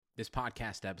This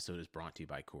podcast episode is brought to you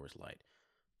by Coors Light.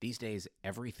 These days,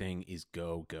 everything is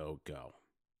go, go, go.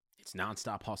 It's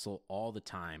nonstop hustle all the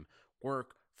time.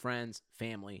 Work, friends,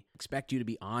 family expect you to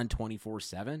be on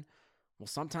 24/7. Well,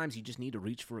 sometimes you just need to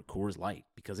reach for a Coors Light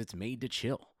because it's made to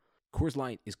chill. Coors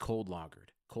Light is cold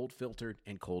lagered, cold filtered,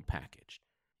 and cold packaged.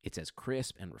 It's as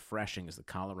crisp and refreshing as the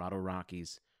Colorado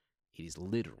Rockies. It is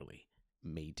literally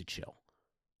made to chill.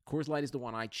 Coors Light is the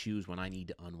one I choose when I need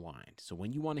to unwind. So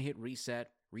when you want to hit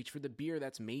reset, reach for the beer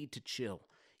that's made to chill.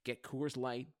 Get Coors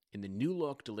Light in the new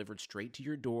look delivered straight to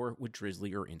your door with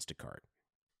Drizzly or Instacart.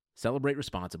 Celebrate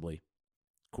responsibly.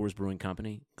 Coors Brewing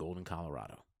Company, Golden,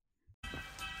 Colorado.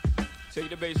 Take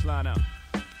the bass line out.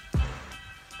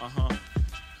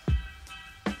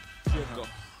 Go.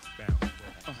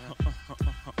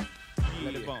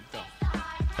 Let it bump though.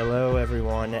 Hello,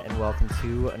 everyone, and welcome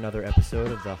to another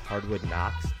episode of the Hardwood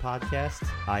Knocks podcast.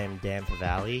 I am Dan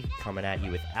Favali, coming at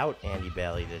you without Andy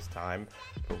Bailey this time,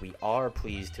 but we are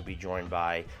pleased to be joined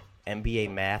by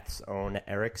NBA Math's own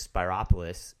Eric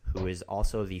Spiropoulos, who is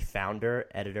also the founder,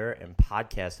 editor, and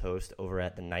podcast host over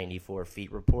at the 94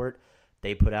 Feet Report.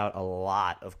 They put out a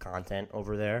lot of content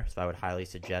over there, so I would highly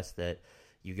suggest that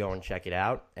you go and check it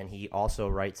out. And he also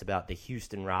writes about the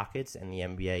Houston Rockets and the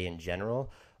NBA in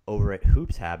general over at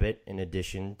Hoops Habit, in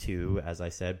addition to, as I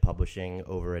said, publishing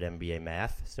over at NBA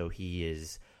Math. So he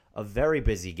is a very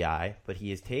busy guy, but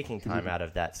he is taking time out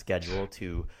of that schedule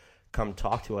to come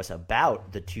talk to us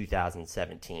about the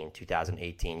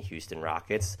 2017-2018 Houston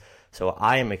Rockets. So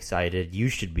I am excited. You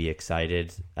should be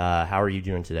excited. How are you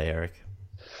doing today, Eric?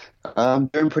 I'm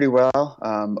doing pretty well.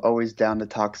 Always down to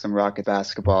talk some Rocket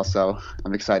basketball, so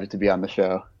I'm excited to be on the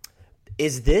show.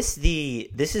 This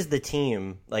is the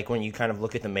team, like when you kind of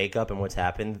look at the makeup and what's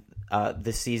happened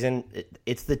this season,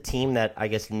 it's the team that I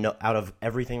guess out of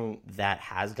everything that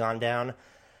has gone down,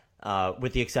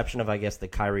 with the exception of I guess the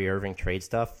Kyrie Irving trade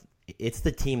stuff, it's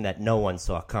the team that no one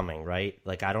saw coming, right?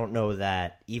 Like I don't know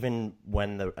that even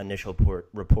when the initial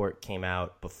report came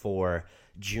out before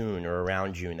June or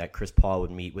around June that Chris Paul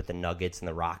would meet with the Nuggets and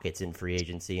the Rockets in free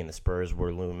agency and the Spurs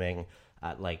were looming,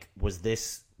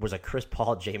 was a Chris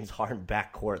Paul, James Harden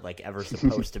backcourt like ever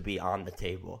supposed to be on the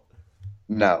table?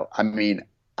 No, I mean,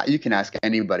 you can ask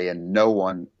anybody and no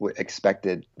one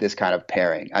expected this kind of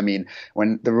pairing. I mean,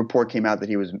 when the report came out that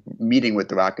he was meeting with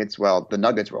the Rockets, well, the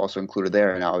Nuggets were also included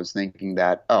there. And I was thinking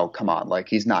that, oh, come on, like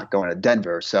he's not going to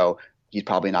Denver. So he's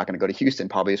probably not going to go to Houston,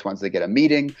 probably just wants to get a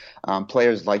meeting.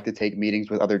 Players like to take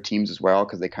meetings with other teams as well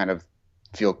because they kind of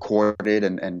feel courted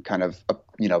and kind of,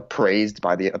 praised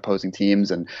by the opposing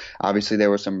teams. And obviously there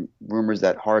were some rumors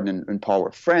that Harden and Paul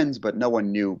were friends, but no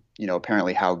one knew,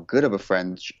 apparently how good of a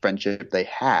friendship they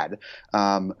had.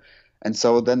 And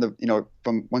so then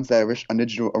from once that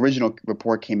original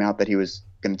report came out that he was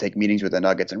going to take meetings with the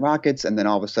Nuggets and Rockets, and then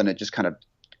all of a sudden it just kind of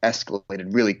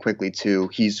escalated really quickly to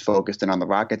he's focused in on the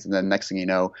Rockets. And then next thing you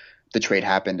know, the trade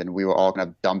happened and we were all kind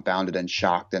of dumbfounded and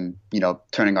shocked and,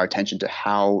 turning our attention to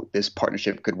how this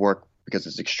partnership could work because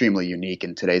it's extremely unique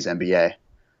in today's NBA.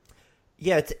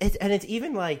 Yeah, it's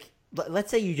even like, let's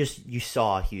say you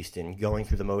saw Houston going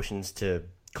through the motions to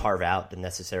carve out the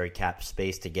necessary cap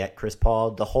space to get Chris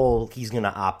Paul. The whole he's going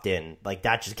to opt in, like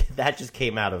that just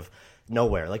came out of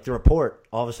nowhere. Like the report,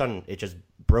 all of a sudden it just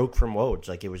broke from Woj.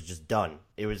 Like it was just done.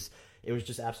 It was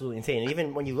just absolutely insane. And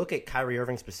even when you look at Kyrie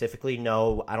Irving specifically,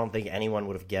 no, I don't think anyone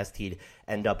would have guessed he'd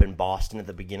end up in Boston at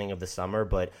the beginning of the summer.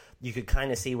 But you could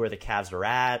kind of see where the Cavs were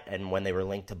at. And when they were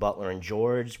linked to Butler and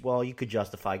George, well, you could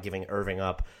justify giving Irving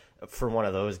up for one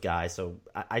of those guys. So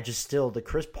I just still, the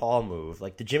Chris Paul move,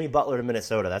 like the Jimmy Butler to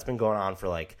Minnesota, that's been going on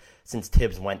for since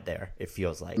Tibbs went there, it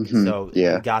feels like. Mm-hmm. So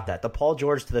yeah. You got that. The Paul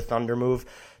George to the Thunder move,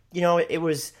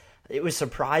 it was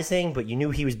surprising, but you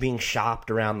knew he was being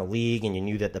shopped around the league, and you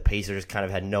knew that the Pacers kind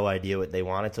of had no idea what they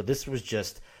wanted. So this was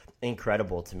just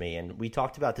incredible to me. And we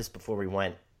talked about this before we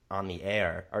went on the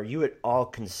air. Are you at all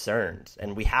concerned?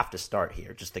 And we have to start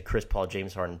here, just the Chris Paul,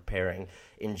 James Harden pairing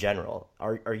in general.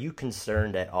 Are you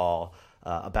concerned at all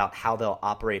about how they'll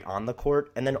operate on the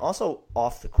court and then also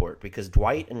off the court? Because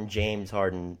Dwight and James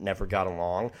Harden never got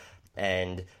along.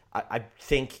 And I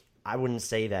think I wouldn't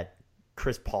say that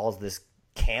Chris Paul's this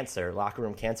locker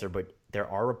room cancer, but there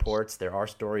are reports, there are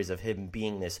stories of him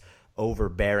being this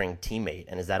overbearing teammate.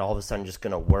 And is that all of a sudden just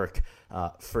going to work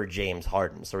for James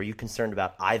Harden? So are you concerned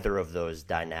about either of those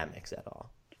dynamics at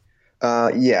all?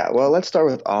 Yeah, well, let's start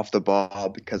with off the ball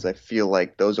because I feel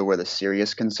like those are where the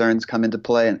serious concerns come into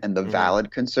play and the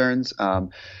valid concerns.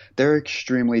 They're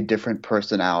extremely different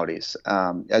personalities.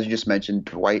 As you just mentioned,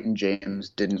 Dwight and James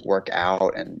didn't work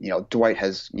out, and Dwight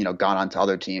has gone on to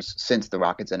other teams since the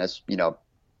Rockets and has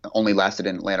only lasted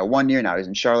in Atlanta 1 year. Now he's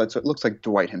in Charlotte. So it looks like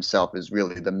Dwight himself is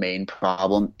really the main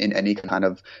problem in any kind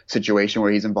of situation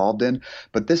where he's involved in.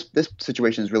 But this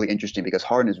situation is really interesting because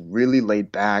Harden is really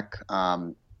laid back.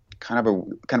 Kind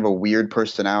of a weird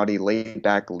personality, laid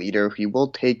back leader. He will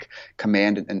take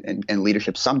command and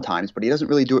leadership sometimes, but he doesn't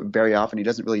really do it very often. He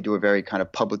doesn't really do it very kind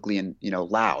of publicly and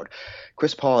loud.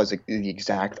 Chris Paul is the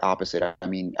exact opposite. I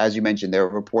mean, as you mentioned, there are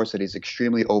reports that he's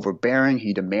extremely overbearing.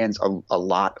 He demands a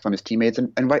lot from his teammates,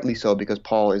 and rightly so, because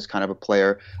Paul is kind of a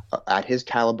player at his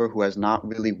caliber who has not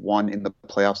really won in the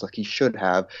playoffs like he should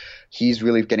have. He's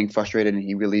really getting frustrated, and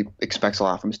he really expects a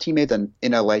lot from his teammates. And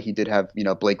in LA, he did have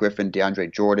Blake Griffin,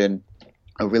 DeAndre Jordan,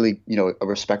 a really, a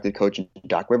respected coach in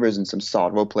Doc Rivers, and some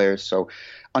solid role players. So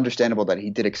understandable that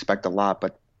he did expect a lot,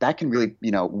 but that can really,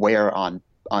 wear on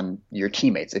your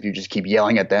teammates if you just keep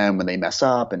yelling at them when they mess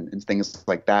up and things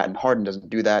like that. And Harden doesn't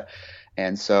do that.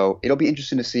 And so it'll be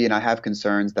interesting to see. And I have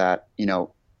concerns that,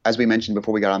 as we mentioned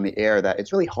before we got on the air, that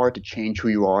it's really hard to change who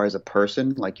you are as a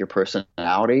person, like your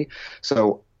personality.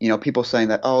 So, people saying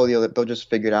that, they'll just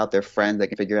figure it out. They're friends. They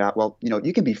can figure it out. Well,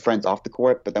 you can be friends off the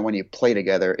court, but then when you play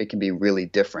together, it can be really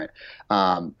different.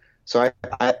 So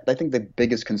I think the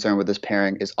biggest concern with this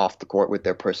pairing is off the court with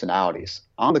their personalities.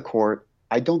 On the court,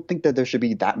 I don't think that there should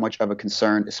be that much of a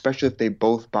concern, especially if they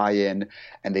both buy in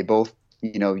and they both,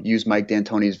 use Mike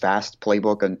D'Antoni's vast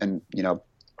playbook and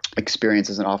experience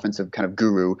as an offensive kind of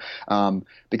guru,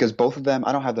 because both of them,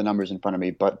 I don't have the numbers in front of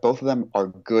me, but both of them are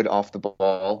good off the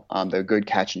ball. They're good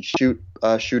catch and shoot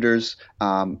shooters.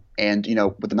 And,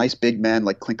 with a nice big man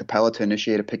like Clint Capella to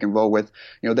initiate a pick and roll with,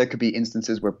 there could be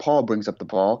instances where Paul brings up the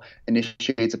ball,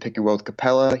 initiates a pick and roll with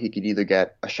Capella. He could either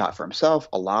get a shot for himself,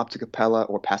 a lob to Capella,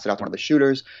 or pass it out to one of the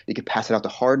shooters. He could pass it out to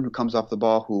Harden, who comes off the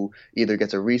ball, who either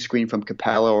gets a rescreen from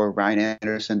Capella or Ryan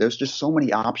Anderson. There's just so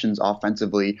many options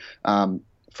offensively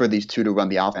for these two to run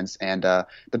the offense. And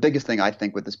the biggest thing I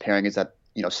think with this pairing is that,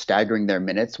 staggering their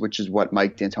minutes, which is what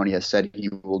Mike D'Antoni has said he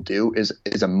will do, is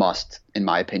a must, in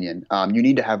my opinion. You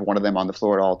need to have one of them on the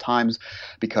floor at all times,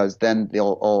 because then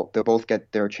they'll both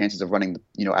get their chances of running,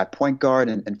 at point guard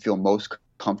and feel most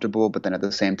comfortable, but then at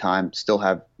the same time still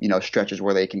have, stretches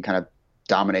where they can kind of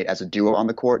dominate as a duo on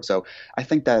the court. So I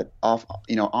think that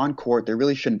on court, there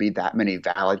really shouldn't be that many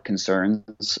valid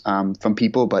concerns from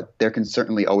people, but there can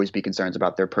certainly always be concerns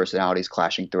about their personalities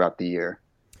clashing throughout the year.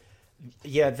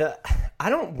 Yeah, I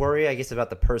don't worry, I guess,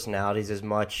 about the personalities as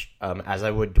much as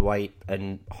I would Dwight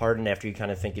and Harden after you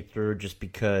kind of think it through, just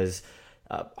because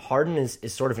Harden is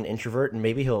sort of an introvert, and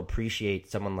maybe he'll appreciate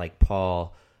someone like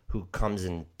Paul who comes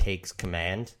and takes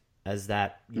command as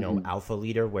that, alpha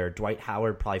leader, where Dwight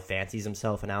Howard probably fancies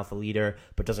himself an alpha leader,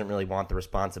 but doesn't really want the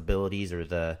responsibilities or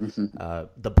the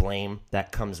blame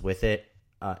that comes with it.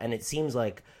 And it seems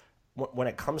like when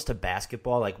it comes to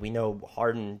basketball, like, we know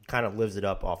Harden kind of lives it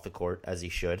up off the court, as he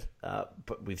should.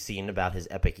 But we've seen about his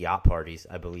epic yacht parties,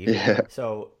 I believe. Yeah.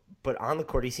 So, but on the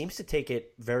court, he seems to take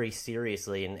it very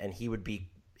seriously, and he would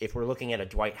be, if we're looking at a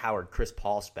Dwight Howard, Chris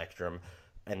Paul spectrum,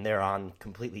 and they're on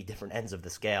completely different ends of the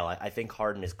scale, I think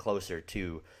Harden is closer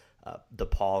to the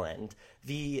Paul end.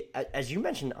 As you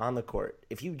mentioned on the court,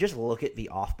 if you just look at the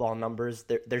off-ball numbers,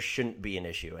 there shouldn't be an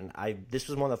issue. And this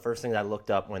was one of the first things I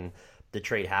looked up when the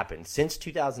trade happened. Since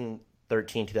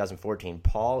 2013, 2014,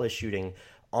 Paul is shooting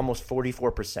almost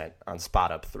 44% on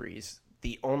spot-up threes.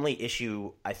 The only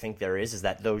issue I think there is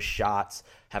that those shots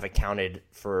have accounted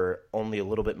for only a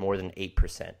little bit more than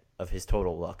 8% of his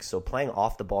total looks. So playing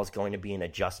off the ball is going to be an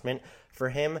adjustment for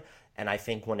him. And I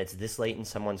think when it's this late in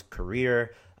someone's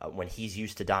career, when he's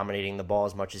used to dominating the ball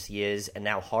as much as he is, and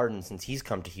now Harden, since he's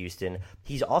come to Houston,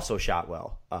 he's also shot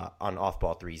well on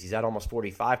off-ball threes. He's at almost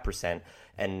 45%,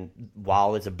 and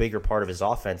while it's a bigger part of his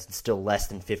offense, it's still less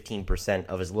than 15%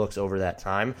 of his looks over that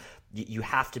time. You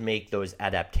have to make those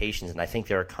adaptations, and I think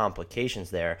there are complications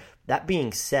there. That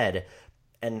being said,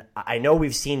 and I know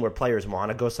we've seen where players want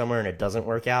to go somewhere and it doesn't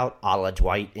work out, a la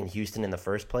Dwight in Houston in the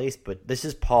first place, but this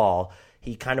is Paul.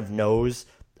 He kind of knows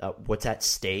what's at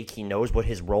stake. He knows what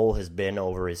his role has been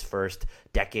over his first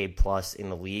decade plus in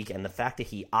the league, and the fact that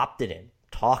he opted in,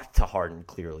 talked to Harden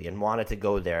clearly, and wanted to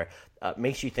go there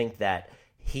makes you think that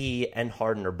he and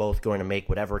Harden are both going to make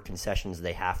whatever concessions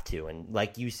they have to. And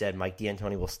like you said, Mike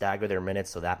D'Antoni will stagger their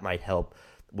minutes, so that might help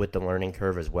with the learning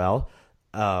curve as well.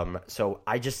 So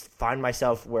I just find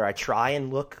myself where I try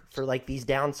and look for like these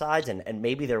downsides, and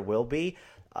maybe there will be.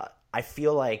 I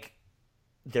feel like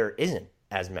there isn't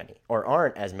as many or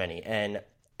aren't as many. And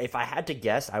if I had to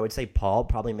guess, I would say Paul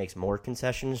probably makes more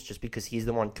concessions just because he's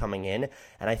the one coming in.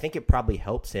 And I think it probably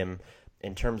helps him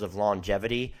in terms of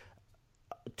longevity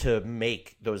to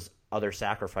make those other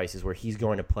sacrifices where he's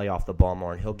going to play off the ball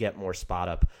more and he'll get more spot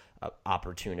up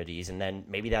opportunities, and then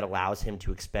maybe that allows him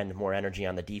to expend more energy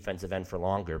on the defensive end for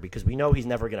longer, because we know he's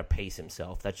never going to pace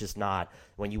himself. That's just not,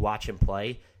 when you watch him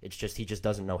play, it's just he just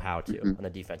doesn't know how to on the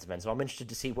defensive end. So I'm interested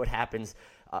to see what happens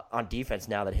on defense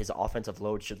now that his offensive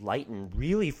load should lighten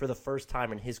really for the first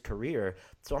time in his career.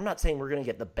 So I'm not saying we're going to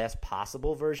get the best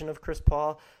possible version of Chris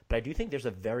Paul, but I do think there's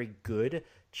a very good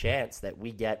chance that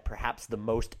we get perhaps the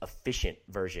most efficient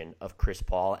version of Chris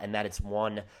Paul, and that it's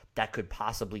one that could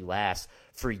possibly last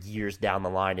for years down the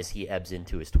line as he ebbs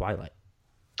into his twilight.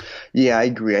 Yeah, I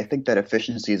agree. I think that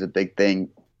efficiency is a big thing.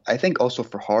 I think also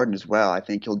for Harden as well. I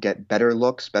think he'll get better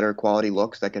looks, better quality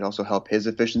looks that could also help his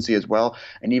efficiency as well.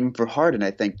 And even for Harden,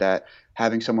 I think that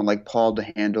having someone like Paul to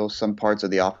handle some parts of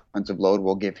the offensive load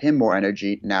will give him more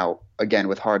energy. Now, again,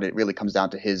 with Harden, it really comes down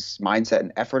to his mindset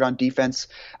and effort on defense.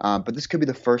 But this could be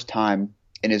the first time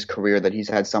in his career that he's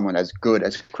had someone as good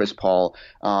as Chris Paul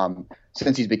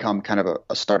since he's become kind of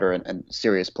a starter and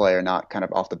serious player, not kind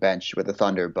of off the bench with the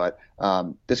Thunder. But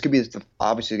this could be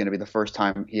obviously going to be the first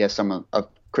time he has someone of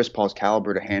Chris Paul's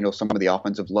caliber to handle some of the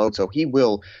offensive load. So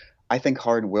I think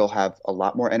Harden will have a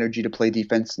lot more energy to play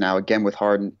defense. Now, again, with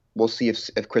Harden, we'll see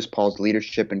if Chris Paul's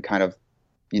leadership and kind of,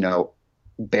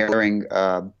 bearing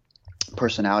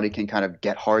personality can kind of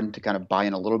get Harden to kind of buy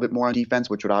in a little bit more on defense,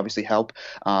 which would obviously help.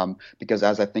 Because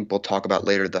as I think we'll talk about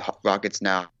later, the Rockets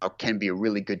now can be a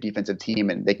really good defensive team,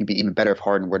 and they can be even better if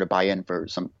Harden were to buy in for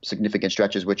some significant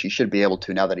stretches, which he should be able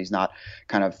to now that he's not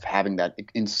kind of having that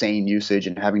insane usage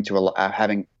and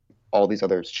having all these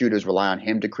other shooters rely on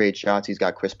him to create shots. He's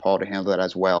got Chris Paul to handle that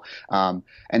as well. And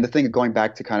the thing going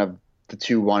back to kind of the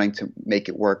two wanting to make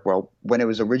it work, well, when it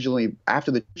was originally,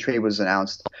 after the trade was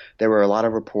announced, there were a lot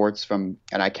of reports from,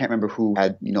 and I can't remember who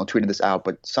had tweeted this out,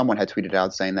 but someone had tweeted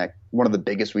out saying that one of the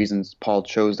biggest reasons Paul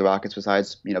chose the Rockets,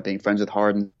 besides being friends with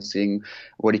Harden, seeing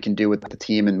what he can do with the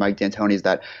team and Mike D'Antoni, is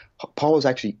that Paul was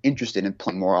actually interested in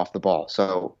playing more off the ball.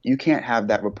 So you can't have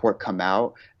that report come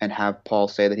out and have Paul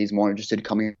say that he's more interested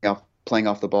in playing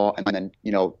off the ball, and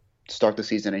then start the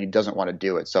season and he doesn't want to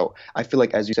do it. So I feel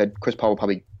like, as you said, Chris Paul will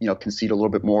probably concede a little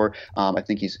bit more. I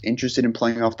think he's interested in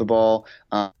playing off the ball,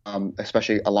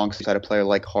 especially alongside a player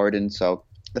like Harden. So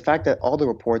the fact that all the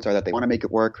reports are that they want to make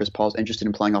it work, Chris Paul's interested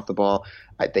in playing off the ball.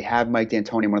 They have Mike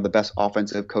D'Antoni, one of the best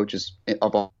offensive coaches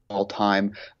of all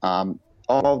time. All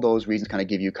of those reasons kind of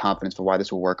give you confidence for why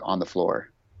this will work on the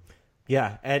floor.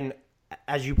 Yeah, and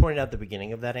as you pointed out at the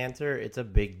beginning of that answer, it's a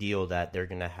big deal that they're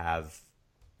going to have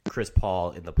Chris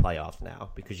Paul in the playoffs now,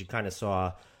 because you kind of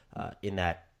saw in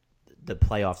the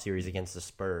playoff series against the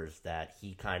Spurs that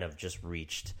he kind of just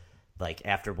reached, like,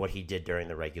 after what he did during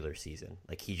the regular season,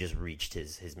 like he just reached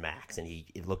his max, and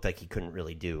it looked like he couldn't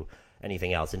really do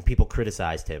anything else. And people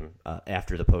criticized him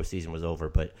after the postseason was over,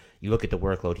 but you look at the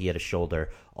workload he had to shoulder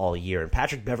all year. And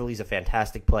Patrick Beverley's a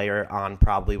fantastic player on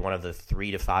probably one of the 3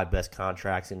 to 5 best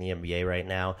contracts in the NBA right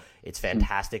now. It's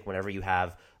fantastic whenever you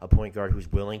have a point guard who's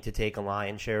willing to take a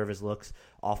lion's share of his looks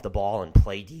off the ball and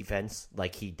play defense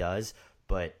like he does.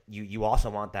 But you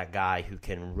also want that guy who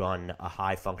can run a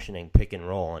high-functioning pick and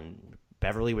roll. And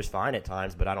Beverley was fine at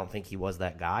times, but I don't think he was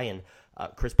that guy. And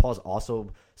Chris Paul is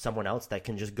also someone else that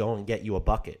can just go and get you a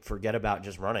bucket. Forget about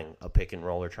just running a pick and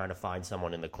roll or trying to find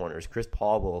someone in the corners. Chris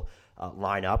Paul will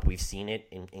line up. We've seen it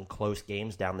in close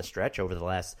games down the stretch over the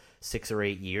last 6 or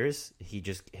 8 years.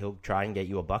 He'll try and get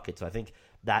you a bucket. So I think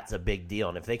that's a big deal.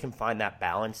 And if they can find that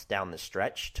balance down the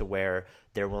stretch to where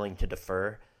they're willing to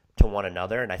defer to one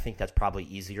another, and I think that's probably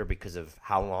easier because of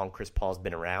how long Chris Paul's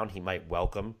been around. He might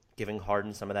welcome giving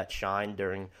Harden some of that shine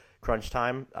during crunch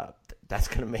time. That's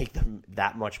going to make them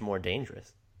that much more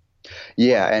dangerous.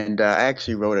 Yeah, and I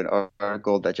actually wrote an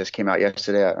article that just came out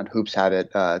yesterday on Hoops Habit.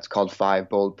 It's called 5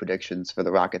 Bold Predictions for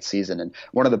the Rockets season. And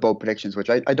one of the bold predictions, which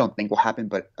I don't think will happen,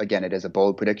 but again, it is a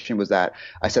bold prediction, was that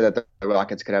I said that the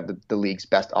Rockets could have the league's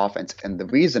best offense. And the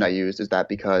reason I used is that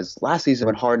because last season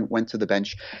when Harden went to the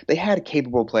bench, they had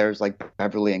capable players like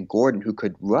Beverley and Gordon who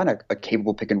could run a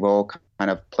capable pick and roll kind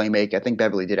of playmake. I think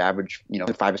Beverley did average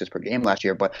 5 assists per game last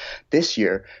year. But this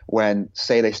year, when,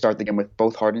 say, they start the game with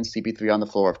both Harden and CP3 on the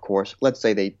floor, of course, let's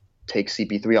say they take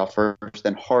CP3 off first,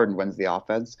 then Harden wins the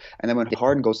offense. And then when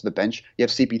Harden goes to the bench, you have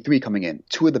CP3 coming in,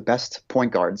 2 of the best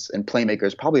point guards and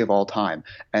playmakers probably of all time.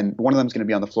 And one of them is going to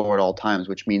be on the floor at all times,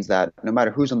 which means that no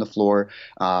matter who's on the floor,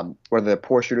 whether they're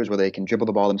poor shooters, whether they can dribble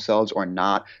the ball themselves or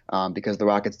not, because the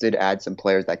Rockets did add some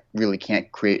players that really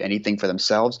can't create anything for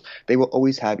themselves, they will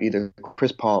always have either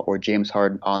Chris Paul or James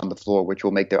Harden on the floor, which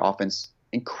will make their offense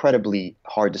incredibly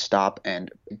hard to stop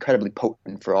and incredibly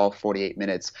potent for all 48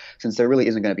 minutes, since there really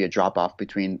isn't going to be a drop-off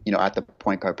between, at the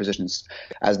point guard positions,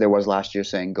 as there was last year,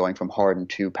 saying going from Harden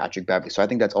to Patrick Beverley. So I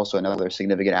think that's also another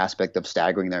significant aspect of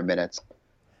staggering their minutes.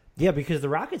 Yeah, because the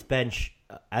Rockets bench,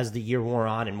 as the year wore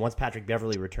on, and once Patrick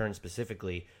Beverley returned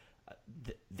specifically,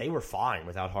 they were fine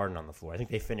without Harden on the floor. I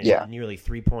think they finished nearly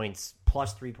 3 points,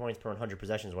 plus 3 points per 100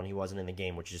 possessions when he wasn't in the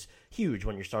game, which is huge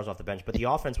when your star's off the bench. But the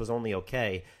offense was only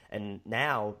okay. And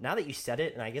now that you said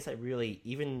it, and I guess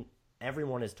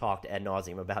everyone has talked ad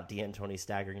nauseum about D'Antoni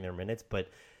staggering their minutes, but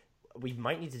we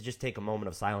might need to just take a moment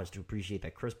of silence to appreciate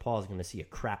that Chris Paul is going to see a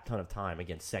crap ton of time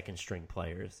against second-string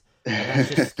players. And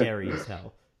that's just scary as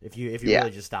hell if you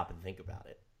really just stop and think about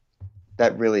it.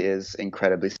 That really is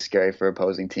incredibly scary for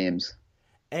opposing teams.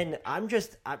 And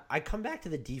I come back to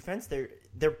the defense.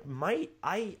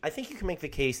 I think you can make the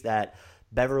case that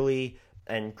Beverley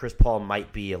and Chris Paul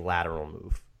might be a lateral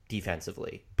move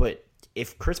defensively. But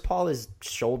if Chris Paul is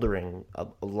shouldering a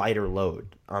lighter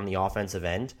load on the offensive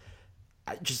end,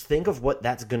 just think of what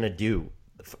that's going to do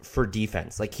for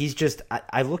defense. Like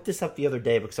I looked this up the other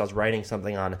day because I was writing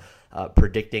something on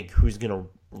predicting who's going to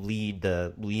lead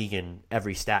the league in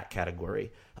every stat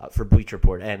category for Bleacher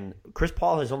Report. And Chris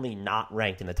Paul has only not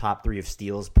ranked in the top 3 of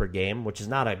steals per game, which is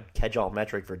not a catch-all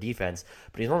metric for defense,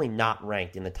 but he's only not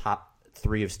ranked in the top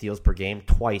 3 of steals per game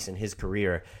twice in his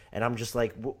career. And I'm just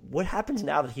like, what happens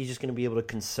now that he's just going to be able to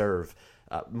conserve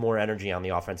more energy on the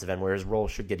offensive end where his role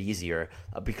should get easier?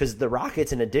 Because the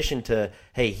Rockets, in addition to,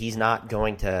 hey, he's not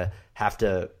going to have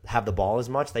the ball as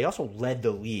much, they also led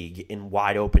the league in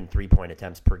wide open 3-point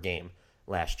attempts per game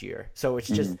last year. So it's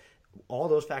just all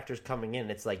those factors coming in.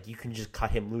 It's like you can just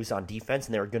cut him loose on defense,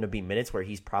 and there are going to be minutes where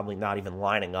he's probably not even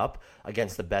lining up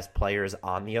against the best players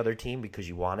on the other team because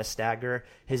you want to stagger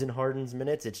his and Harden's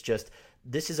minutes. It's just,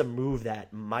 this is a move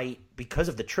that might, because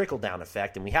of the trickle-down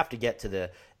effect, and we have to get to the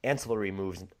ancillary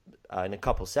moves in a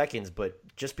couple seconds, but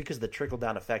just because of the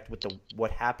trickle-down effect with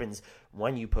what happens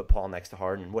when you put Paul next to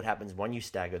Harden, what happens when you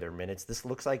stagger their minutes, this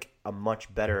looks like a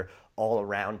much better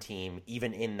all-around team,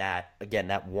 even in that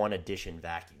one addition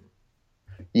vacuum.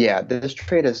 Yeah, this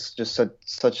trade has just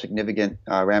such significant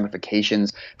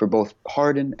ramifications for both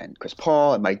Harden and Chris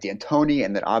Paul and Mike D'Antoni,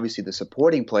 and then obviously the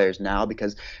supporting players now,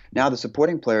 because now the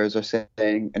supporting players are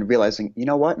saying and realizing, you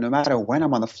know what, no matter when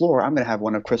I'm on the floor, I'm going to have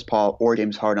one of Chris Paul or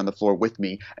James Harden on the floor with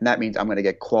me, and that means I'm going to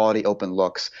get quality open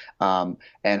looks,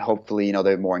 and hopefully,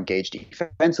 they're more engaged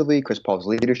defensively. Chris Paul's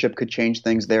leadership could change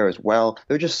things there as well.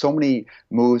 There are just so many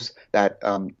moves that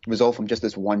result from just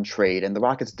this one trade, and the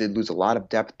Rockets did lose a lot of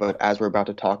depth, but as we're about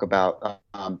to talk about,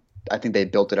 I think they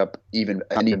built it up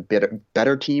an even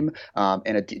better team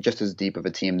and just as deep of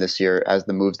a team this year as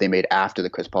the moves they made after the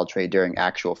Chris Paul trade during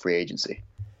actual free agency.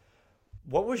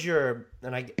 What was there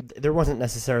wasn't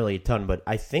necessarily a ton, but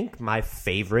I think my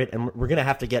favorite, and we're going to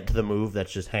have to get to the move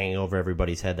that's just hanging over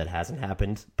everybody's head that hasn't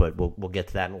happened, but we'll get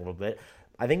to that in a little bit.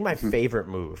 I think my favorite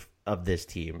move of this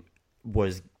team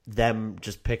was them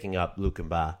just picking up Luc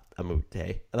Mbah a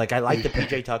Moute. Like, I like the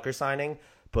PJ Tucker signing,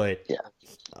 but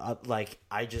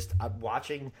I'm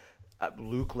watching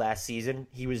Luke last season.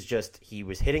 He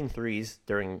was hitting threes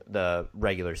during the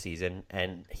regular season,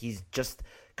 and he's just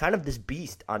kind of this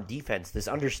beast on defense, this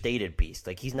understated beast.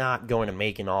 Like, he's not going to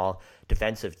make an all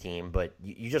defensive team, but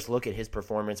you just look at his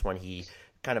performance when he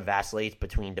kind of vacillates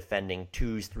between defending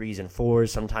 2s, 3s, and 4s.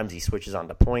 Sometimes he switches on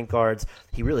to point guards.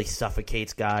 He really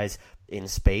suffocates guys in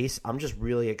space. I'm just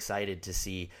really excited to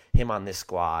see him on this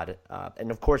squad.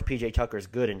 And, of course, PJ Tucker is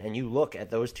good. And you look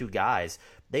at those two guys,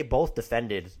 they both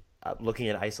defended, looking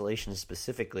at isolation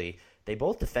specifically, they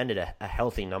both defended a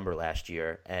healthy number last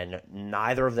year, and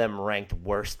neither of them ranked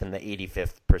worse than the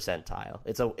 85th percentile.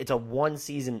 It's a one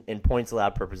season in points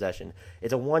allowed per possession.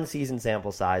 It's a one season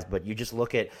sample size, but you just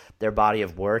look at their body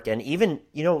of work, and even,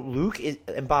 Luke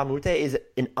Mbah a Moute is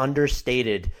an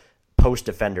understated post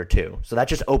defender too. So that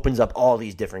just opens up all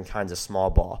these different kinds of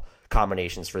small ball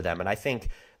combinations for them. And I think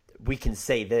we can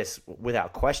say this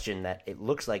without question that it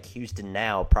looks like Houston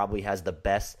now probably has the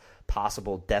best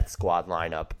possible death squad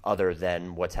lineup other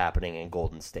than what's happening in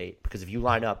Golden State. Because if you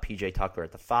line up PJ Tucker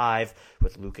at the 5,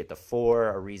 with Luke at the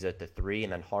 4, Ariza at the 3,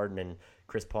 and then Harden and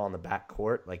Chris Paul in the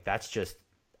backcourt, like, that's just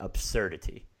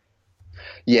absurdity.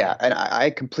 Yeah, and I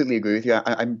completely agree with you.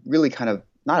 I'm really kind of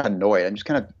not annoyed. I'm just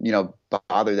kind of,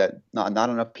 bothered that not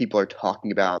enough people are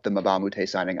talking about the Mbah a Moute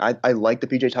signing. I like the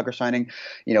PJ Tucker signing.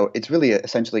 It's really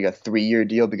essentially a 3-year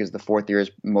deal because the 4th year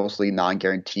is mostly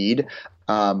non-guaranteed.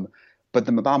 But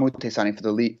the Mbah a Moute signing for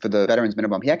the veterans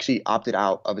minimum, he actually opted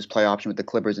out of his play option with the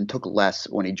Clippers and took less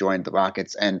when he joined the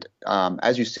Rockets. And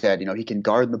as you said, he can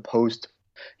guard the post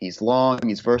He's long,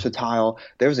 he's versatile.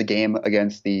 There was a game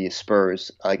against the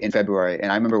Spurs in February,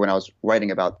 and I remember when I was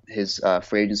writing about his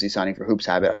free agency signing for Hoops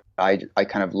Habit, I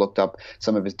kind of looked up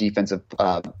some of his defensive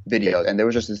video, and there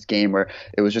was just this game where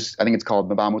it was just, I think it's called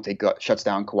Mbah a Moute shuts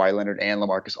down Kawhi Leonard and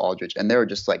LaMarcus Aldridge, and there were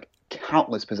just like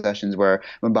countless possessions where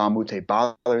Mbah a Moute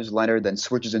bothers Leonard, then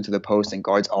switches into the post and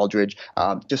guards Aldridge.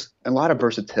 Just a lot of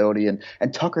versatility, and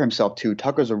Tucker himself too.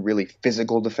 Tucker's a really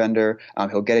physical defender.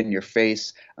 He'll get in your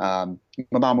face. Mbah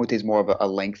a Moute is more of a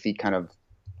lengthy kind of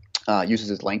uses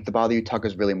his length to bother you.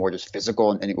 Tucker's really more just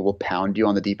physical, and he will pound you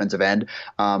on the defensive end.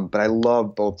 But I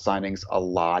love both signings a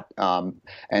lot.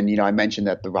 And I mentioned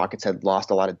that the Rockets had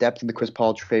lost a lot of depth in the Chris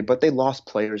Paul trade, but they lost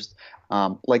players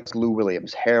like Lou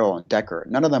Williams, Harrell, and Decker.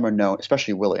 None of them are known,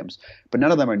 especially Williams, but none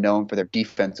of them are known for their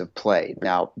defensive play.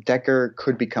 Now, Decker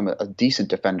could become a decent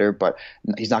defender, but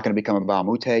he's not going to become a Mbah a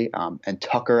Moute. And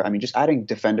Tucker, I mean, just adding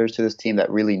defenders to this team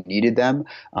that really needed them,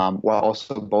 while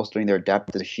also bolstering their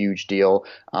depth is a huge deal.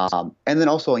 And then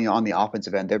also, on the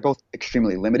offensive end, they're both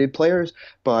extremely limited players,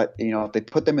 but, if they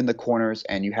put them in the corners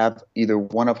and you have either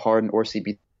one of Harden or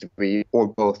CP3 or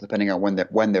both, depending on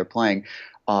when they're playing,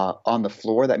 on the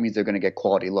floor, that means they're going to get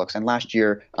quality looks. And last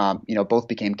year, both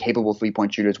became capable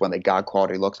three-point shooters when they got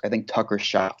quality looks. I think Tucker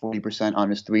shot 40% on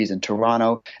his threes in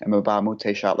Toronto, and Mbah a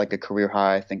Moute shot like a career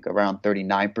high, I think around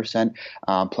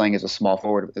 39%, playing as a small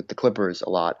forward with the Clippers a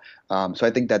lot. So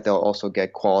I think that they'll also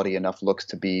get quality enough looks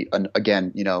to be,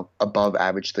 again, above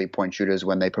average three-point shooters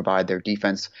when they provide their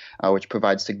defense, which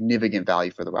provides significant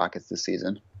value for the Rockets this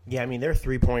season. Yeah, I mean, their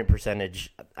three-point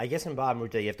percentage, I guess in Mbah a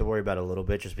Moute you have to worry about a little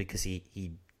bit just because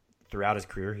he throughout his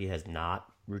career, he has not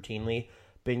routinely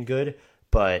been good.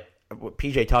 But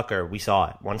PJ Tucker, we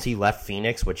saw it. Once he left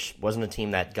Phoenix, which wasn't a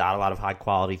team that got a lot of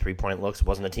high-quality three-point looks,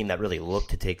 wasn't a team that really looked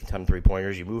to take a ton of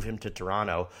three-pointers. You move him to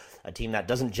Toronto, a team that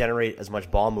doesn't generate as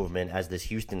much ball movement as this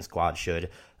Houston squad should.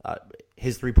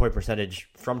 His three-point percentage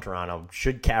from Toronto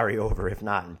should carry over, if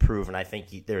not improve. And I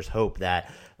think there's hope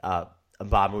that Mbah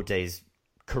a Moute's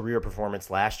career performance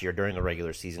last year during the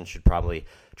regular season should probably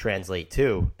translate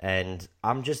too. And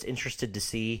I'm just interested to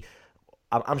see,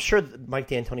 I'm sure Mike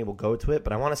D'Antoni will go to it,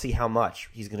 but I want to see how much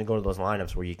he's going to go to those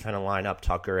lineups where you kind of line up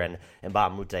Tucker and Mbah a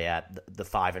Moute at the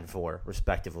 5 and 4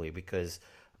 respectively, because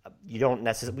you don't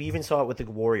necessarily, we even saw it with the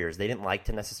Warriors. They didn't like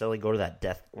to necessarily go to that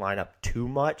death lineup too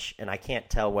much, and I can't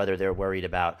tell whether they're worried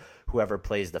about whoever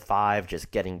plays the 5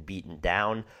 just getting beaten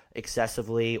down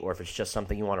excessively, or if it's just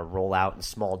something you want to roll out in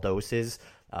small doses.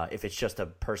 If it's just a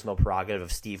personal prerogative of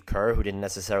Steve Kerr, who didn't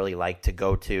necessarily like to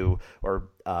go to, or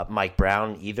Mike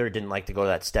Brown either, didn't like to go to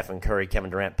that Stephen Curry, Kevin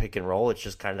Durant pick and roll. It's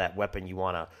just kind of that weapon you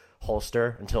want to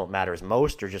holster until it matters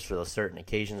most, or just for those certain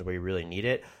occasions where you really need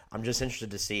it. I'm just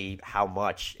interested to see how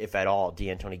much, if at all,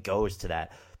 D'Antoni goes to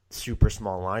that super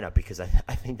small lineup, because I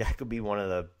think that could be one of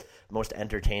the most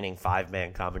entertaining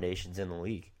 5-man combinations in the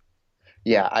league.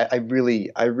 Yeah, I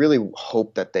really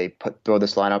hope that they throw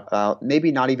this lineup out.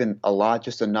 Maybe not even a lot,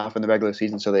 just enough in the regular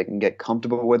season so they can get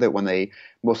comfortable with it when they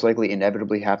most likely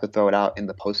inevitably have to throw it out in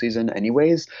the postseason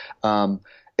anyways.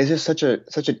 It's just such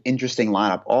an interesting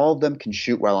lineup. All of them can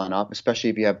shoot well enough, especially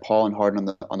if you have Paul and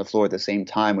Harden on the floor at the same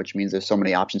time, which means there's so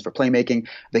many options for playmaking.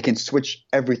 They can switch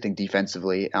everything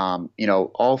defensively.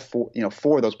 All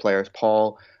four of those players,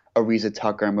 Paul, Ariza,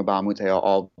 Tucker, and Mbah a Moute, are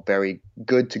all very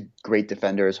good to great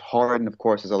defenders. Harden, of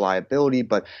course, is a liability,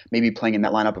 but maybe playing in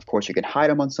that lineup, of course, you can hide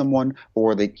him on someone,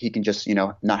 or he can just,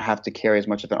 not have to carry as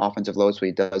much of an offensive load, so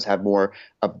he does have more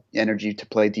energy to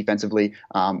play defensively,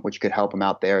 which could help him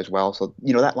out there as well. So,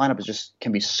 that lineup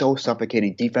can be so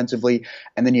suffocating defensively.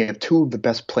 And then you have two of the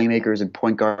best playmakers and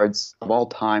point guards of all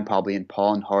time, probably in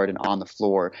Paul and Harden on the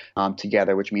floor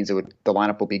together, which means the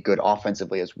lineup will be good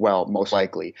offensively as well, most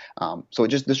likely. So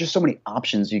there's just so many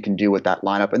options you can do with that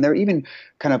lineup. And there are even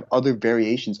kind of other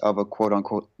variations of a quote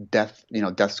unquote death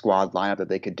squad lineup that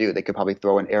they could do. They could probably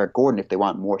throw in Eric Gordon if they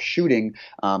want more shooting.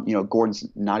 Gordon's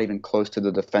not even close to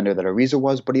the defender that Ariza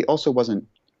was, but he also wasn't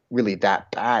really that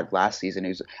bad last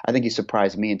season. I think he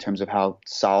surprised me in terms of how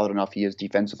solid enough he is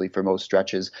defensively for most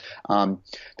stretches.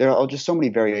 There are just so many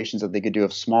variations that they could do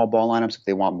of small ball lineups if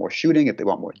they want more shooting, if they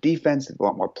want more defense, if they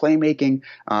want more playmaking.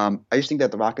 I just think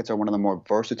that the Rockets are one of the more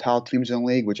versatile teams in the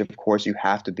league, which of course you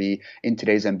have to be in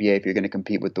today's NBA if you're going to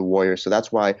compete with the Warriors. So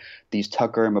that's why these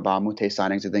Tucker and Mbah a Moute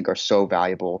signings, I think, are so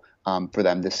valuable for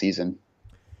them this season.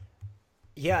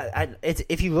 Yeah,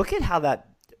 if you look at how that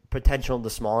potential the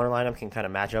smaller lineup can kind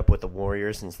of match up with the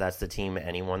Warriors, since that's the team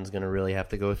anyone's going to really have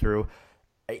to go through,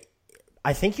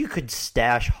 I think you could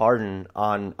stash Harden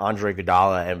on Andre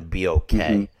Iguodala and be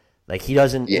okay. Like he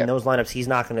doesn't Yeah. in those lineups. He's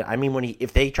not going to. I mean,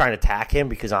 if they try and attack him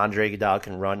because Andre Iguodala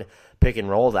can run pick and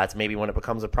roll, that's maybe when it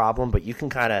becomes a problem. But you can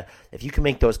if you can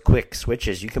make those quick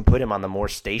switches, you can put him on the more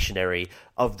stationary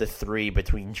of the three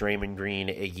between Draymond Green,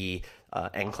 Iggy,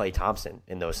 and Klay Thompson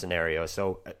in those scenarios.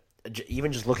 So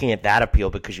even just looking at that appeal,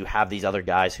 because you have these other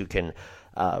guys who can.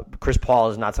 Chris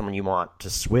Paul is not someone you want to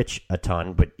switch a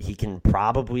ton, but he can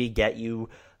probably get you.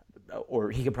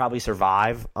 Or he could probably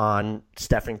survive on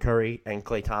Stephen Curry and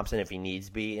Klay Thompson if he needs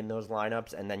to be in those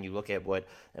lineups. And then you look at what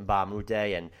Mbah Moute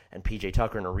and PJ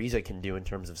Tucker and Ariza can do in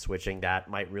terms of switching. That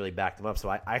might really back them up. So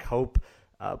I hope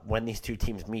when these two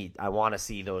teams meet, I want to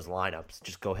see those lineups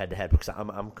just go head to head, because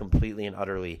I'm completely and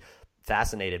utterly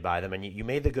fascinated by them. And you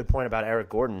made the good point about Eric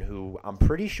Gordon, who I'm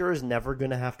pretty sure is never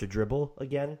going to have to dribble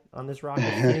again on this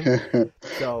Rockets team.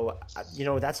 So,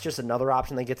 that's just another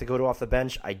option they get to go to off the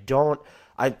bench.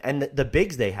 And the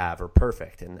bigs they have are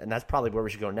perfect. And that's probably where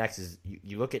we should go next is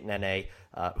you look at Nene,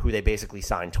 who they basically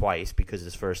signed twice because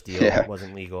his first deal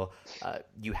wasn't legal.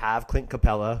 You have Clint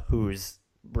Capella, whose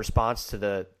response to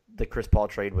the Chris Paul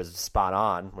trade was spot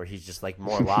on, where he's just like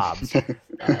more lobs.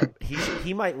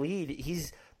 He might lead.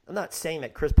 I'm not saying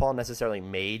that Chris Paul necessarily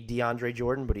made DeAndre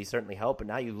Jordan, but he certainly helped. But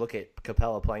now you look at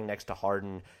Capella playing next to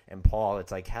Harden and Paul,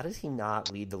 it's like, how does he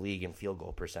not lead the league in field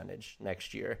goal percentage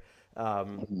next year?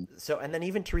 And then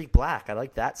even Tariq Black, I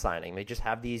like that signing. They just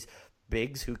have these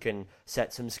bigs who can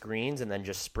set some screens and then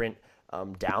just sprint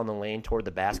down the lane toward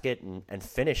the basket and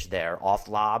finish there off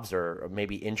lobs or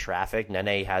maybe in traffic.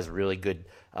 Nene has really good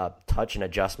touch and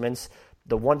adjustments.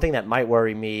 The one thing that might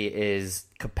worry me is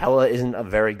Capella isn't a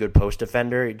very good post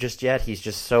defender just yet. He's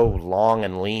just so long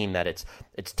and lean that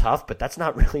it's tough, but that's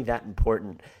not really that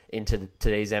important into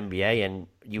today's NBA. And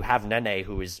you have Nene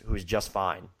who is just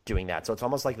fine doing that. So it's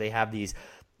almost like they have these.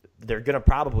 They're going to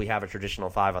probably have a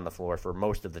traditional five on the floor for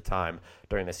most of the time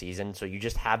during the season. So you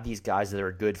just have these guys that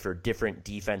are good for different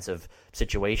defensive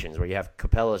situations, where you have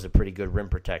Capella is a pretty good rim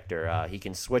protector. He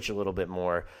can switch a little bit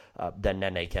more than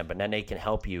Nene can, but Nene can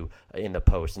help you in the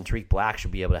post. And Tariq Black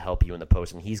should be able to help you in the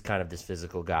post, and he's kind of this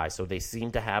physical guy. So they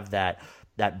seem to have that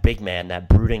big man, that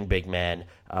brooding big man,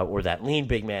 or that lean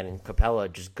big man in Capella,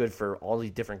 just good for all these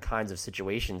different kinds of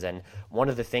situations. And one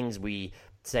of the things we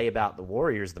say about the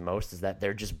Warriors the most is that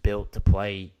they're just built to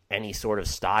play any sort of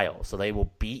style. So they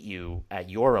will beat you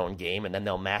at your own game, and then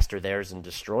they'll master theirs and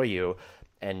destroy you.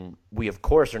 And we, of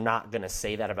course, are not going to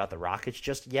say that about the Rockets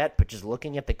just yet, but just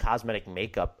looking at the cosmetic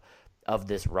makeup of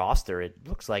this roster, it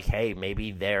looks like, hey,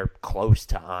 maybe they're close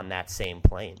to on that same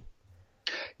plane.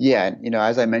 Yeah,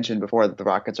 as I mentioned before, the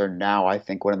Rockets are now, I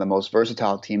think, one of the most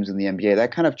versatile teams in the NBA.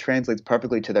 That kind of translates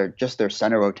perfectly to their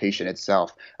center rotation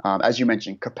itself. As you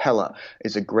mentioned, Capella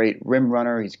is a great rim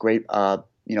runner. He's great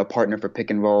partner for pick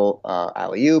and roll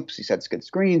alley-oops. He sets good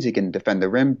screens. He can defend the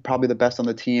rim, probably the best on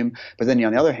the team. But then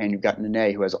on the other hand, you've got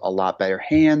Nene, who has a lot better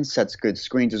hands, sets good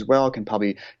screens as well, can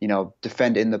probably,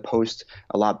 defend in the post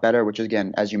a lot better, which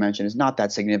again, as you mentioned, is not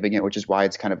that significant, which is why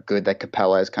it's kind of good that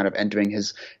Capella is kind of entering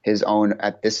his own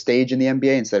at this stage in the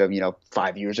NBA instead of,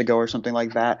 5 years ago or something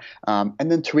like that. And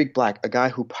then Tariq Black, a guy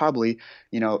who probably,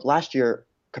 last year,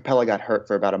 Capella got hurt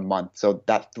for about a month, so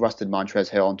that thrusted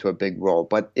Montrezl Harrell into a big role.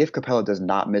 But if Capella does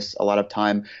not miss a lot of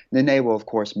time, Nene will, of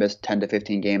course, miss 10 to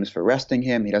 15 games for resting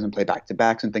him. He doesn't play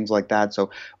back-to-backs and things like that. So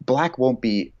Black won't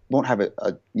have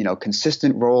a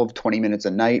consistent role of 20 minutes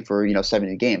a night for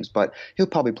 70 games, but he'll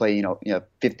probably play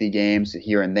 50 games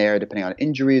here and there depending on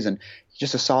injuries, and he's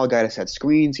just a solid guy to set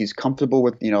screens. He's comfortable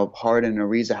with Harden and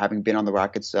Ariza having been on the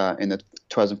Rockets in the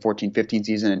 2014-15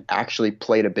 season and actually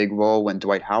played a big role when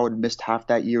Dwight Howard missed half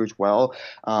that year as well.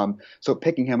 So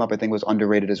picking him up I think was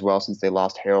underrated as well, since they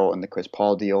lost Harrell in the Chris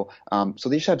Paul deal. So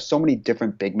they just have so many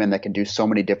different big men that can do so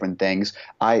many different things.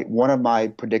 One of my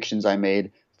predictions I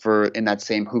made in that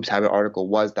same Hoops Habit article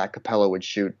was that Capella would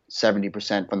shoot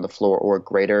 70% from the floor or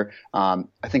greater. I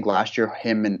think last year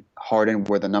him and Harden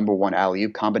were the number one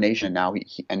alley-oop combination. Now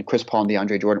and Chris Paul and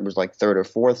DeAndre Jordan was like third or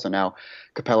fourth. So now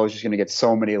Capella is just going to get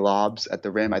so many lobs at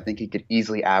the rim. I think he could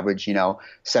easily average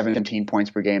 17 points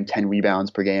per game, 10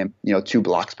 rebounds per game, 2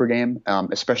 blocks per game.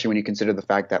 Especially when you consider the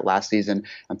fact that last season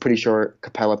I'm pretty sure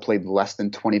Capella played less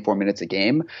than 24 minutes a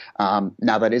game.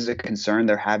 Now that is a concern.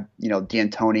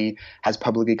 D'Antoni has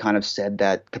publicly kind of said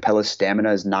that Capella's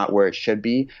stamina is not where it should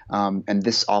be. And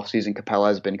this offseason, Capella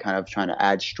has been kind of trying to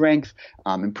add strength,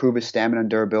 improve his stamina and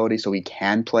durability so he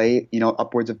can play,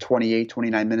 upwards of 28,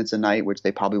 29 minutes a night, which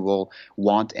they probably will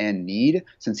want and need,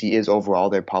 since he is overall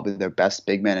they're probably their best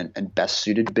big man and best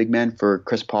suited big man for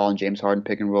Chris Paul and James Harden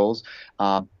pick and rolls.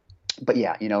 But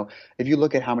yeah, if you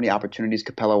look at how many opportunities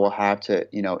Capella will have to,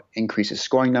 increase his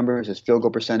scoring numbers, his field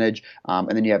goal percentage, and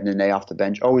then you have Nene off the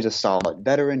bench, always a solid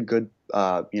veteran, good,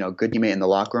 good teammate in the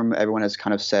locker room. Everyone has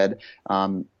kind of said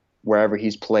wherever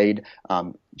he's played,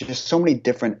 just so many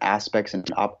different aspects and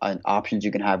options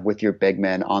you can have with your big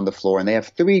men on the floor. And they have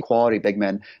 3 quality big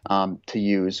men to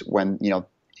use when,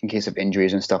 in case of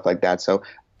injuries and stuff like that. So,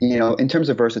 in terms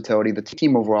of versatility, the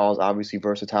team overall is obviously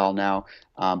versatile now,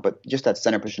 but just that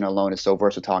center position alone is so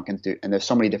versatile, and there's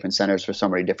so many different centers for so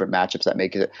many different matchups that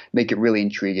make it really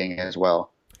intriguing as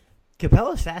well.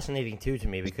 Capella's fascinating, too, to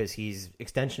me because he's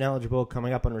extension eligible,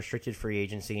 coming up on restricted free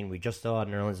agency, and we just saw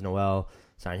Nerlens Noel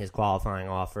sign his qualifying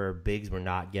offer. Bigs were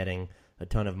not getting a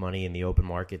ton of money in the open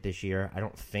market this year. I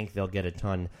don't think they'll get a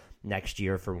ton next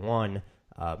year for one.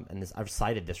 I've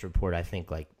cited this report, I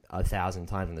think, like 1,000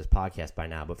 times on this podcast by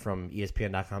now, but from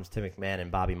ESPN.com's Tim McMahon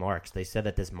and Bobby Marks, they said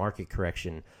that this market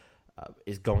correction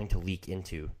is going to leak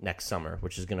into next summer,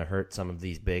 which is going to hurt some of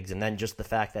these bigs. And then just the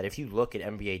fact that if you look at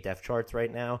NBA depth charts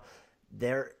right now,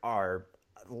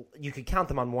 you could count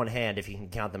them on one hand if you can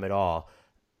count them at all,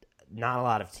 not a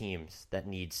lot of teams that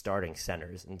need starting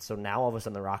centers. And so now all of a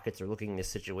sudden the Rockets are looking at this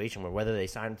situation where whether they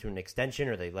sign him to an extension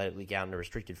or they let it leak out into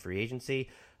restricted free agency,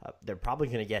 they're probably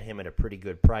going to get him at a pretty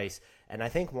good price. And I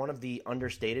think one of the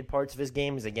understated parts of his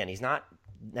game is, again, he's not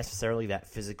necessarily that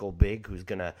physical big who's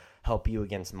going to help you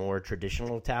against more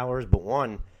traditional towers. But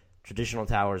one, traditional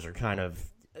towers are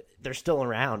they're still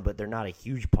around, but they're not a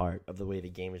huge part of the way the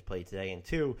game is played today. And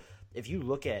two, if you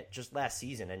look at just last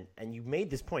season, and you made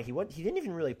this point, he didn't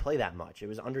even really play that much. It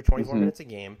was under 24 minutes a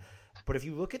game. But if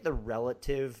you look at the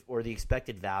relative or the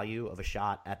expected value of a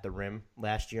shot at the rim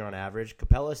last year on average,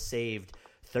 Capella saved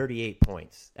 38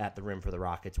 points at the rim for the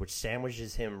Rockets, which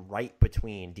sandwiches him right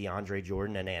between DeAndre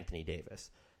Jordan and Anthony Davis.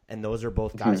 And those are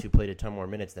both guys who played a ton more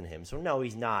minutes than him. So, no,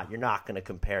 he's not. You're not going to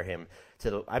compare him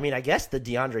to I guess the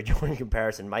DeAndre Jordan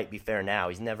comparison might be fair now.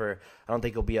 I don't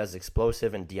think he'll be as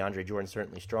explosive, and DeAndre Jordan's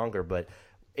certainly stronger. But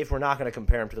if we're not going to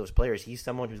compare him to those players, he's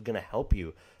someone who's going to help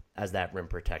you as that rim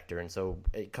protector. And so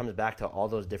it comes back to all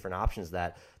those different options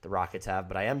that the Rockets have.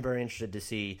 But I am very interested to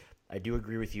see. I do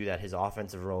agree with you that his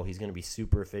offensive role, he's going to be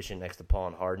super efficient next to Paul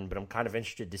and Harden. But I'm kind of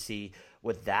interested to see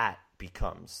what that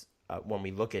becomes when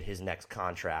we look at his next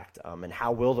contract, and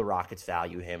how will the Rockets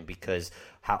value him, because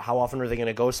how often are they going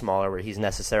to go smaller where he's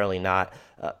necessarily not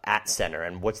at center,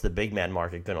 and what's the big man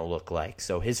market going to look like?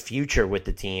 So his future with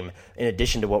the team, in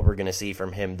addition to what we're going to see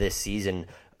from him this season,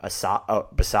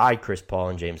 beside Chris Paul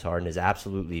and James Harden, is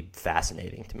absolutely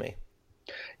fascinating to me.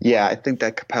 Yeah, I think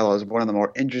that Capella is one of the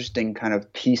more interesting kind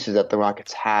of pieces that the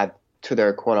Rockets had to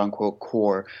their quote-unquote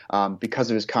core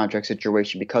because of his contract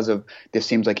situation, because of this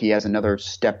seems like he has another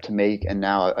step to make, and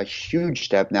now a huge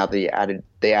step now that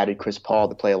they added Chris Paul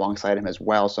to play alongside him as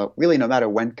well. So really, no matter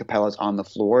when Capella's on the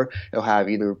floor, he'll have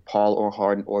either Paul or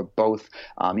Harden or both.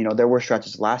 There were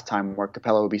stretches last time where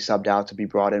Capella would be subbed out to be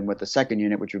brought in with the second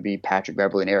unit, which would be Patrick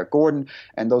Beverley and Eric Gordon,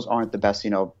 and those aren't the best,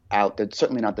 they're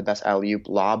certainly not the best alley-oop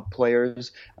lob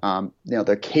players.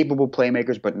 They're capable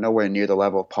playmakers, but nowhere near the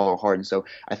level of Paul or Harden. So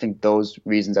I think those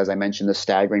reasons, as I mentioned, the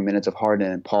staggering minutes of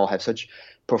Harden and Paul have such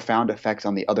profound effects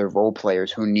on the other role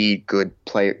players who need good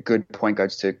point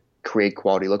guards to create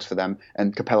quality looks for them,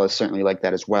 and Capella is certainly like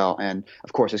that as well. And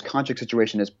of course, his contract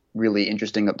situation is really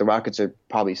interesting. The Rockets are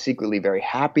probably secretly very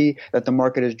happy that the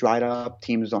market is dried up.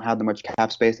 Teams don't have that much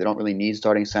cap space. They don't really need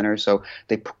starting centers, so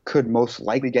they could most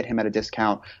likely get him at a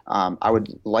discount. I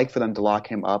would like for them to lock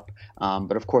him up,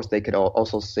 but of course, they could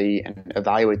also see and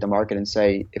evaluate the market and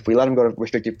say, if we let him go to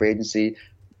restricted free agency,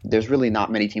 there's really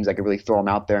not many teams that could really throw him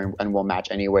out there and will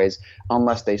match anyways,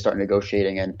 unless they start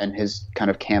negotiating and his kind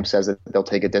of camp says that they'll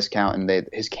take a discount, and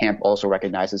his camp also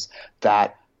recognizes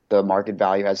that the market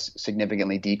value has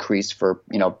significantly decreased for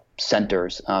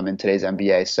centers in today's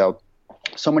NBA.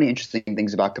 So many interesting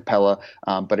things about Capella.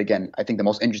 But again, I think the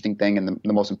most interesting thing and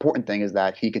the most important thing is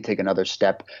that he could take another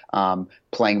step,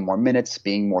 playing more minutes,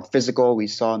 being more physical. We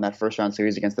saw in that first round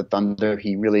series against the Thunder,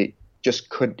 he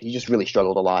just really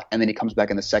struggled a lot. And then he comes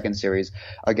back in the second series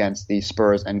against the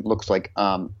Spurs and looks like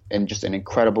and just an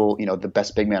incredible, the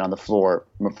best big man on the floor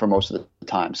for most of the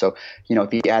time. So,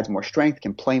 if he adds more strength,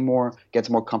 can play more,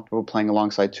 gets more comfortable playing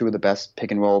alongside two of the best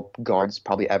pick and roll guards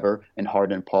probably ever in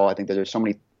Harden and Paul, I think that there's so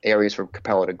many areas for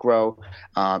Capella to grow,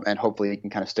 and hopefully he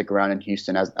can kind of stick around in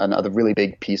Houston as another really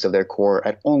big piece of their core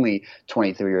at only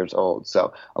 23 years old.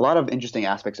 So a lot of interesting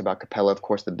aspects about Capella. Of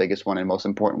course, the biggest one and most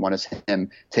important one is him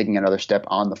taking another step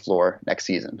on the floor next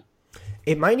season.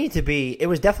 It might need to be – it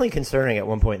was definitely concerning at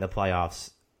one point in the playoffs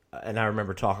and I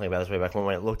remember talking about this way back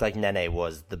when it looked like Nene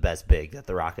was the best big that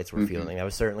the Rockets were fielding. That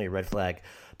was certainly a red flag.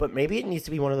 But maybe it needs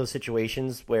to be one of those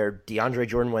situations where DeAndre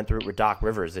Jordan went through it with Doc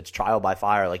Rivers. It's trial by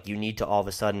fire. Like, you need to all of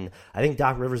a sudden, I think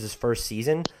Doc Rivers' first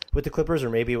season with the Clippers, or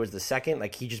maybe it was the second,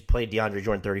 like, he just played DeAndre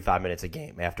Jordan 35 minutes a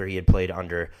game after he had played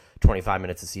under 25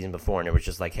 minutes the season before, and it was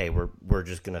just like, hey, we're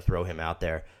just going to throw him out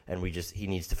there, and he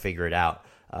needs to figure it out.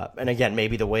 And again,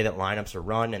 maybe the way that lineups are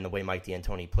run and the way Mike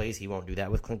D'Antoni plays, he won't do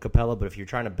that with Clint Capella. But if you're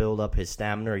trying to build up his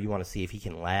stamina, or you want to see if he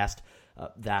can last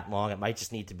that long, it might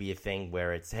just need to be a thing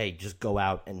where it's, hey, just go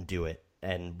out and do it.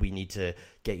 And we need to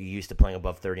get you used to playing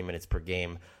above 30 minutes per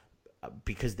game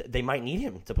because they might need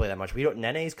him to play that much.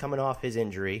 Nene's coming off his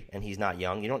injury, and he's not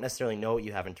young. You don't necessarily know what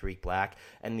you have in Tariq Black.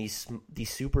 And these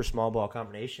super small ball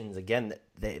combinations, again,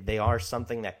 they are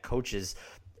something that coaches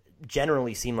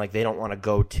generally seem like they don't want to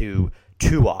go to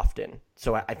too often.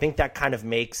 So I think that kind of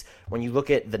makes, when you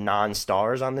look at the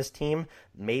non-stars on this team,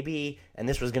 maybe, and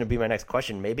this was going to be my next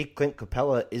question, maybe Clint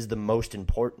Capella is the most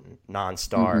important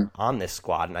non-star on this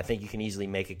squad, and I think you can easily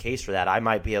make a case for that. I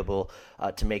might be able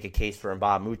to make a case for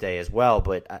Mbah Moute as well,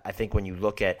 but I think when you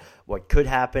look at what could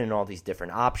happen and all these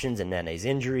different options and Nene's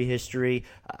injury history,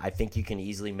 I think you can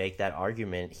easily make that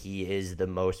argument. He is the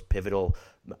most pivotal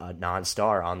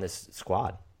non-star on this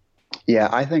squad. Yeah,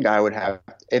 I think I would have,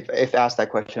 if asked that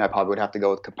question, I probably would have to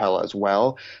go with Capella as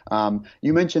well.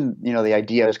 You mentioned, the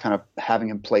idea is kind of having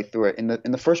him play through it. In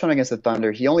the first one against the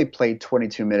Thunder, he only played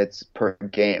 22 minutes per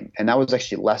game, and that was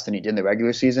actually less than he did in the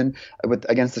regular season.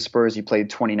 Against the Spurs, he played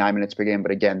 29 minutes per game,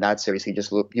 but again, that series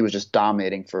he was just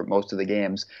dominating for most of the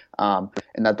games.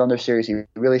 In that Thunder series, he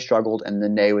really struggled, and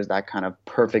Nene was that kind of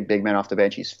perfect big man off the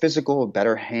bench. He's physical,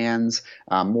 better hands,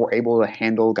 more able to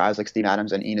handle guys like Steve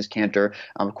Adams and Enes Kanter.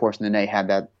 Of course, Nene had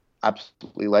that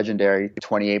absolutely legendary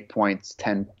 28 points,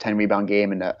 10 rebound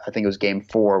game, and I think it was game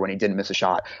 4 when he didn't miss a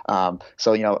shot.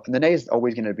 So Nene is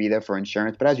always going to be there for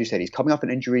insurance, but as you said, he's coming off an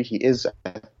injury. He is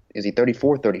he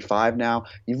 34, 35 now?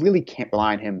 You really can't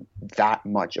rely on him that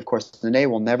much. Of course, Nene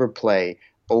will never play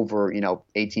over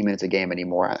 18 minutes a game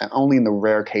anymore. Only in the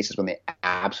rare cases when they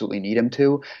absolutely need him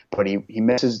to. But he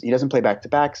misses. He doesn't play back to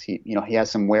backs. He has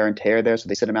some wear and tear there, so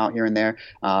they sit him out here and there.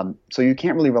 So you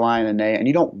can't really rely on Nene, and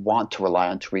you don't want to rely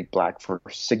on Tariq Black for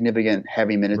significant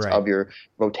heavy minutes of your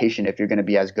rotation if you're going to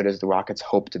be as good as the Rockets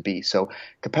hope to be. So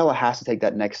Capella has to take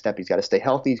that next step. He's got to stay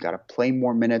healthy. He's got to play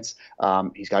more minutes.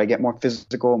 He's got to get more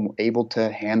physical and able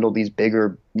to handle these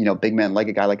bigger, big men like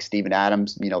a guy like Steven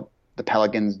Adams. The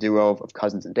Pelicans duo of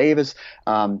Cousins and Davis.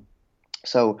 And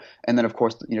then of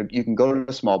course, you can go to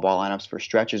the small ball lineups for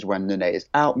stretches when Nene is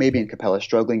out, maybe, and Capella is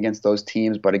struggling against those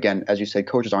teams. But again, as you said,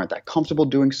 coaches aren't that comfortable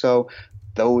doing so.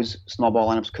 Those small ball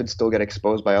lineups could still get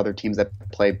exposed by other teams that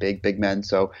play big men.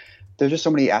 So there's just so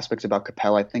many aspects about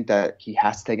Capella. I think that he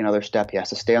has to take another step. He has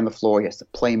to stay on the floor. He has to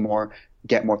play more,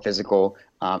 get more physical,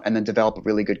 and then develop a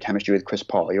really good chemistry with Chris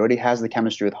Paul. He already has the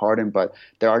chemistry with Harden, but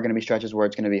there are going to be stretches where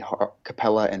it's going to be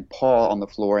Capella and Paul on the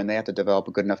floor, and they have to develop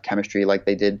a good enough chemistry like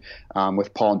they did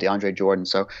with Paul and DeAndre Jordan.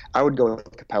 So I would go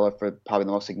with Capella for probably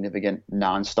the most significant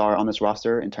non-star on this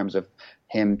roster in terms of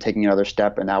him taking another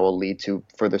step, and that will lead to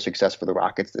further success for the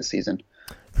Rockets this season.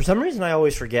 For some reason, I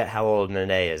always forget how old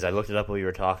Nene is. I looked it up while you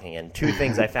were talking, and 2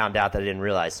 things I found out that I didn't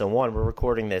realize. So one, we're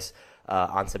recording this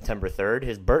on September 3rd.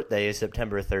 His birthday is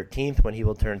September 13th when he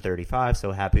will turn 35,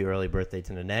 so happy early birthday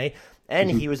to Nene. And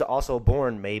he was also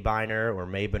born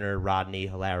Maybiner Rodney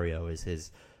Hilario is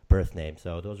his birth name.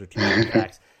 So those are 2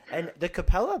 facts. And the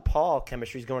Capella-Paul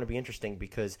chemistry is going to be interesting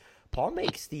because Paul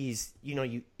makes these,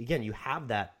 you have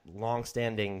that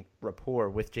long-standing rapport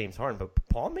with James Harden, but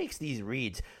Paul makes these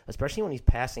reads, especially when he's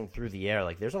passing through the air.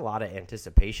 Like, there's a lot of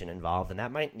anticipation involved, and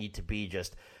that might need to be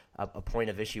just a point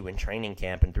of issue in training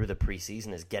camp and through the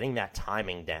preseason, is getting that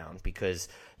timing down, because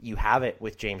you have it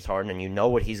with James Harden and you know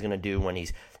what he's going to do when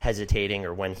he's hesitating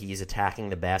or when he's attacking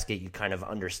the basket. You kind of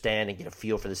understand and get a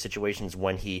feel for the situations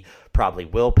when he probably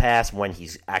will pass, when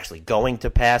he's actually going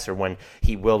to pass, or when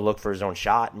he will look for his own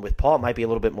shot. And with Paul, it might be a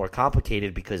little bit more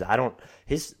complicated because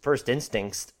his first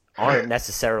instincts aren't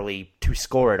necessarily to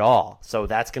score at all. So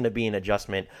that's going to be an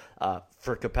adjustment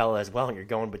for Capella as well. And you're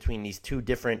going between these 2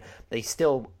 different, they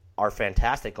still are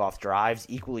fantastic off drives,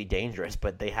 equally dangerous,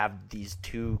 but they have these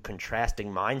 2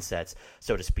 contrasting mindsets,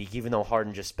 so to speak, even though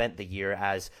Harden just spent the year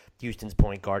as Houston's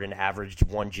point guard and averaged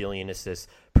 1 jillion assists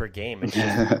per game. And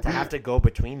just to have to go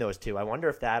between those 2, I wonder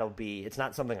if that'll be, it's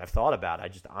not something I've thought about. I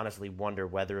just honestly wonder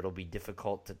whether it'll be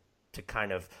difficult to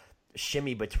kind of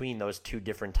shimmy between those two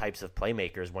different types of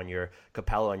playmakers when you're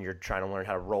Capella and you're trying to learn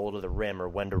how to roll to the rim or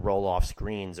when to roll off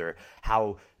screens, or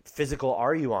how physical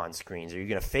are you on screens? Are you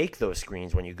going to fake those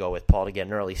screens when you go with Paul to get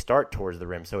an early start towards the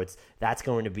rim? So that's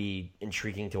going to be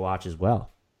intriguing to watch as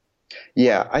well.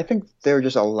 Yeah, I think there are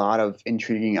just a lot of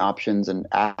intriguing options and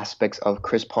aspects of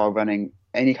Chris Paul running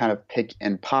any kind of pick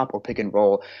and pop or pick and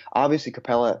roll. Obviously,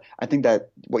 Capella, I think that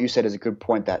what you said is a good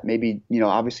point, that maybe,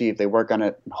 obviously if they work on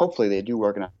it, hopefully they do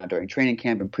work on it during training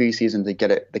camp and preseason to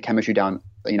get the chemistry down,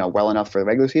 well enough for the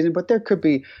regular season. But there could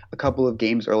be a couple of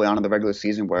games early on in the regular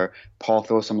season where Paul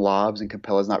throws some lobs and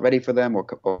Capella's not ready for them,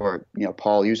 or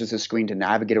Paul uses his screen to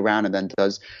navigate around and then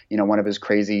does, one of his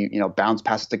crazy, bounce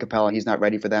passes to Capella and he's not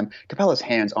ready for them. Capella's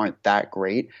hands aren't that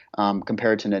great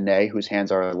compared to Nene, whose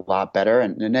hands are a lot better.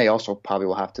 And Nene also probably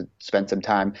will have to spend some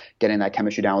time getting that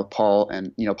chemistry down with Paul.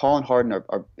 And, Paul and Harden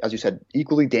are, as you said,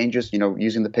 equally dangerous,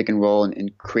 using the pick and roll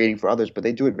and creating for others, but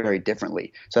they do it very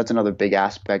differently. So that's another big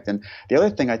aspect. And the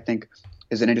other thing I think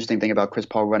is an interesting thing about Chris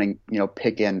Paul running,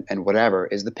 pick and whatever,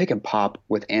 is the pick and pop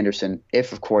with Anderson,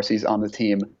 if of course he's on the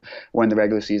team when the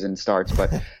regular season starts. But,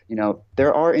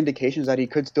 there are indications that he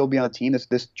could still be on the team.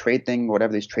 This trade thing,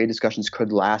 whatever, these trade discussions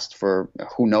could last for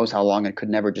who knows how long and could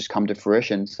never just come to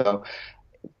fruition. So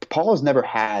Paul has never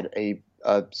had a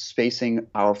spacing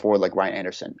power forward like Ryan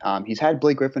Anderson. He's had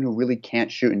Blake Griffin, who really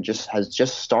can't shoot and has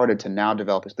just started to now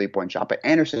develop his 3-point shot. But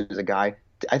Anderson is a guy,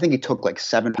 I think he took like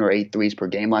 7 or 8 threes per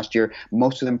game last year.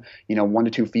 Most of them, 1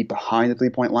 to 2 feet behind the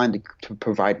 3-point line to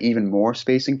provide even more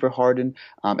spacing for Harden.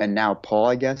 And now Paul,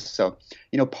 I guess. So,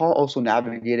 Paul also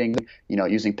navigating,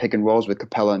 using pick and rolls with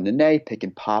Capella and Nene, pick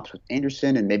and pops with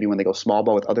Anderson, and maybe when they go small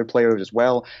ball with other players as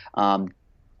well.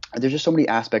 There's just so many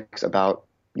aspects about,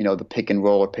 the pick and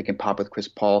roll or pick and pop with Chris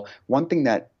Paul. One thing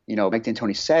that, Mike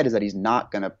D'Antoni said is that he's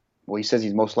not going to, he says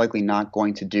he's most likely not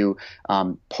going to do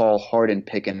Paul Harden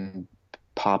pick and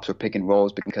pops or pick and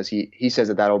rolls, because he says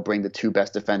that'll bring the two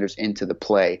best defenders into the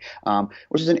play,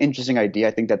 which is an interesting idea.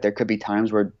 I think that there could be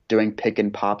times where doing pick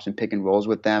and pops and pick and rolls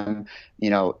with them,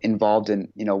 involved in,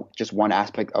 just one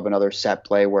aspect of another set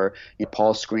play where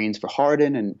Paul screens for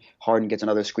Harden and Harden gets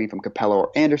another screen from Capella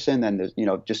or Anderson. Then there's,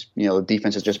 the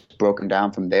defense is just broken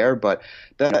down from there. But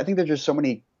then I think there's just so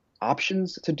many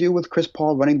options to do with Chris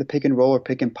Paul running the pick and roll or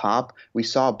pick and pop. We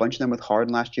saw a bunch of them with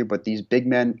Harden last year, but these big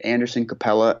men, Anderson,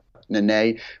 Capella,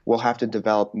 Nene, will have to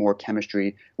develop more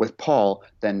chemistry with Paul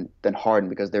than Harden,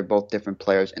 because they're both different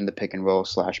players in the pick and roll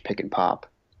 / pick and pop.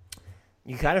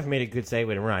 You kind of made a good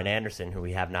segue to Ryan Anderson, who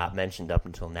we have not mentioned up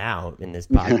until now in this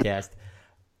podcast.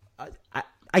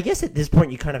 I guess at this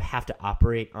point you kind of have to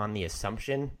operate on the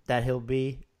assumption that he'll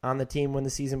be on the team when the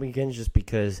season begins, just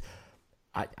because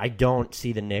I don't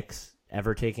see the Knicks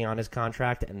ever taking on his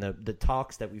contract. And the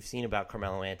talks that we've seen about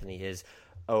Carmelo Anthony is,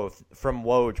 from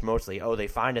Woj mostly, they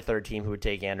find a third team who would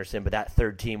take Anderson, but that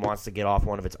third team wants to get off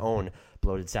one of its own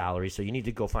bloated salaries. So you need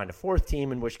to go find a fourth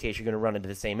team, in which case you're going to run into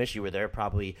the same issue where they're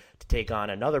probably, to take on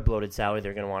another bloated salary,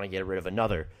 they're going to want to get rid of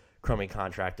another crummy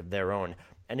contract of their own.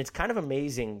 And it's kind of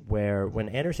amazing where when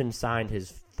Anderson signed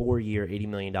his 4-year, $80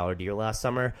 million deal last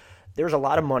summer, there was a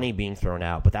lot of money being thrown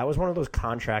out, but that was one of those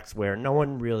contracts where no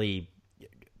one really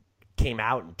came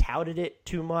out and touted it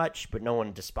too much, but no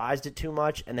one despised it too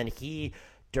much. And then he,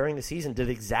 during the season, did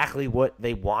exactly what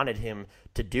they wanted him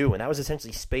to do, and that was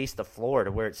essentially space the floor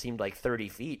to where it seemed like 30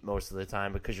 feet most of the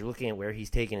time, because you're looking at where he's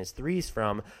taking his threes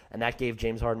from, and that gave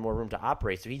James Harden more room to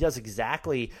operate. So he does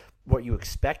exactly what you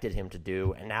expected him to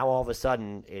do, and now all of a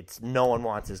sudden it's no one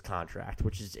wants his contract,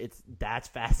 which is that's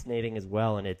fascinating as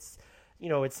well. And it's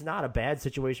not a bad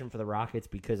situation for the Rockets,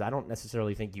 because I don't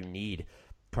necessarily think you need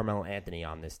Carmelo Anthony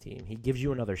on this team. He gives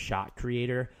you another shot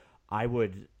creator. I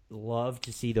would love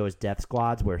to see those depth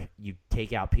squads where you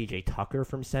take out PJ Tucker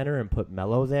from center and put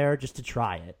Melo there just to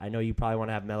try it. I know you probably want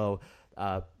to have Melo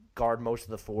guard most of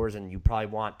the fours, and you probably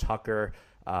want Tucker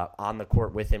on the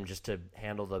court with him just to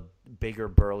handle the bigger,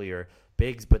 burlier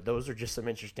bigs, but those are just some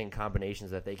interesting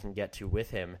combinations that they can get to with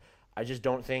him. I just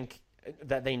don't think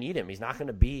that they need him. He's not going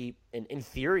to be, in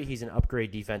theory, he's an upgrade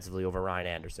defensively over Ryan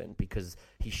Anderson, because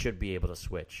he should be able to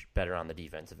switch better on the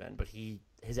defensive end, but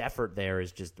his effort there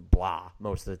is just blah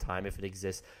most of the time, if it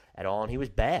exists at all. And he was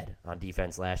bad on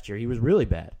defense last year. He was really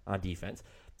bad on defense.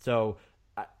 So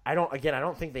I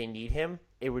don't think they need him.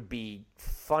 It would be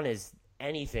fun as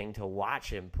anything to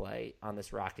watch him play on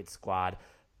this Rockets squad.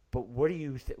 But what do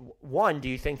you one, do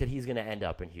you think that he's going to end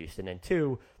up in Houston? And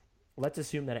two, let's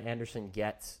assume that Anderson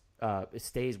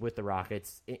stays with the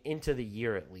Rockets into the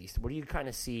year at least. What do you kind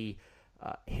of see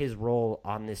his role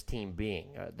on this team being?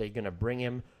 Are they going to bring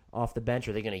him off the bench?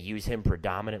 Are they going to use him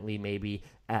predominantly maybe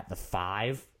at the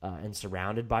 5 and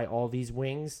surrounded by all these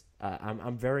wings?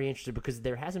 I'm very interested because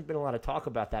there hasn't been a lot of talk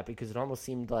about that because it almost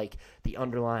seemed like the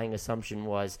underlying assumption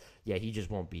was, yeah, he just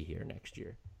won't be here next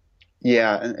year.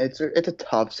 Yeah, and it's a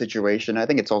tough situation. I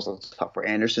think it's also tough for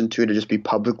Anderson too to just be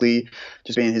publicly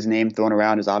just being his name thrown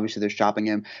around as obviously they're shopping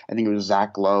him. I think it was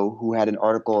Zach Lowe who had an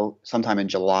article sometime in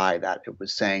July that it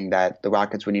was saying that the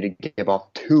Rockets would need to give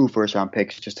off 2 first-round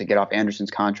picks just to get off Anderson's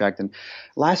contract. And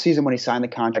last season when he signed the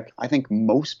contract, I think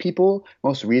most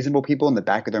reasonable people in the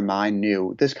back of their mind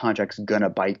knew this contract's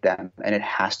gonna bite them and it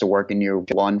has to work in year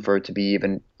 1 for it to be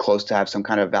even close to have some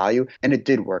kind of value. And it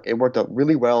did work. It worked out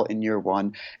really well in year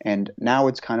 1. And now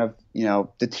it's kind of,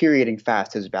 deteriorating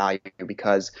fast, his value,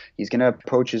 because he's going to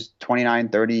approach his 29,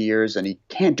 30 years and he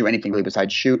can't do anything really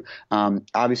besides shoot.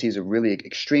 Obviously, he's a really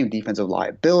extreme defensive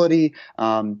liability.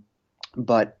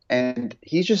 But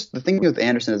he's just, the thing with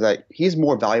Anderson is that he's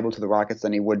more valuable to the Rockets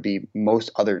than he would be most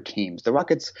other teams. The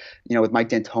Rockets, with Mike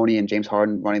D'Antoni and James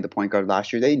Harden running the point guard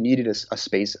last year, they needed a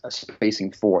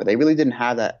spacing 4. They really didn't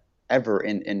have that ever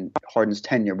in Harden's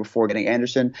tenure before getting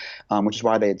Anderson, which is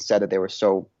why they had said that they were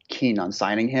so keen on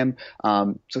signing him.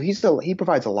 So he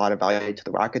provides a lot of value to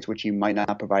the Rockets, which he might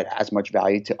not provide as much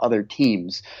value to other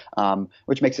teams,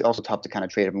 which makes it also tough to kind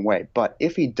of trade him away. But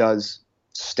if he does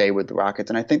stay with the Rockets,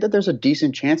 and I think that there's a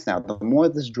decent chance now, the more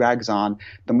this drags on,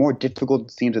 the more difficult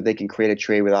it seems that they can create a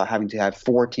trade without having to have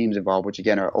 4 teams involved, which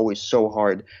again are always so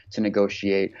hard to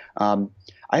negotiate.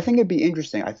 I think it'd be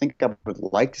interesting. I think I would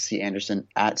like to see Anderson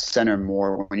at center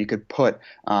more when you could put,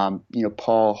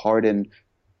 Paul, Harden,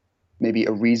 maybe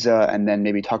Ariza, and then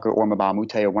maybe Tucker or Mbah a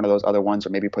Moute or one of those other ones, or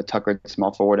maybe put Tucker at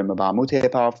small forward and Mbah a Moute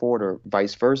at power forward, or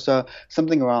vice versa.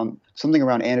 Something around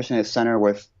Anderson at center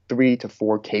with 3 to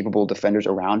 4 capable defenders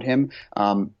around him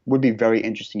would be very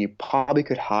interesting. You probably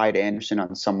could hide Anderson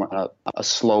on a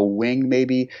slow wing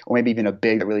maybe, or maybe even a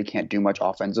big that really can't do much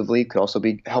offensively could also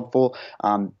be helpful.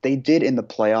 They did in the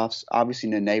playoffs. Obviously,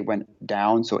 Nene went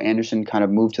down, so Anderson kind of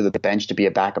moved to the bench to be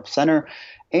a backup center,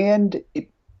 and it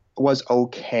was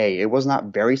okay. It was not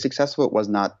very successful. It was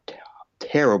not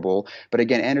terrible. But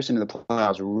again, Anderson in the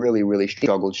playoffs really, really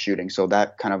struggled shooting. So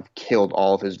that kind of killed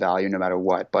all of his value no matter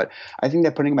what. But I think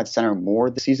that putting him at center more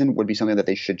this season would be something that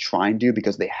they should try and do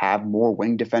because they have more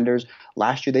wing defenders.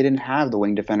 Last year, they didn't have the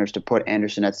wing defenders to put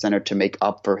Anderson at center to make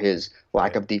up for his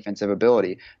lack of defensive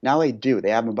ability. Now they do. They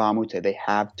have Mbah a Moute. They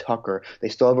have Tucker. They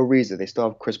still have Ariza. They still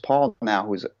have Chris Paul now,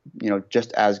 who's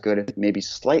just as good, maybe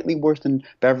slightly worse than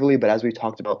Beverly. But as we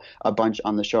talked about a bunch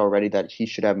on the show already, that he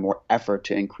should have more effort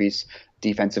to increase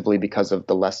defensively because of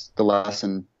the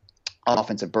lessened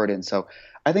offensive burden. So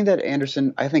I think that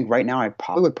Anderson, right now I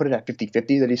probably would put it at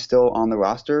 50-50 that he's still on the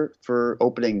roster for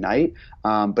opening night.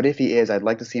 But if he is, I'd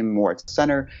like to see him more at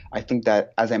center. I think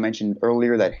that, as I mentioned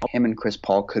earlier, that him and Chris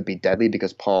Paul could be deadly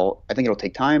because I think it'll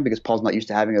take time because Paul's not used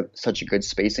to having such a good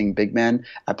spacing big man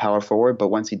at power forward. But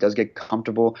once he does get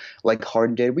comfortable, like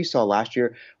Harden did, we saw last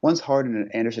year, once Harden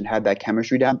and Anderson had that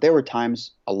chemistry down, there were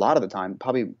times, a lot of the time,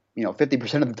 probably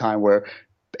 50% of the time where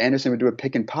Anderson would do a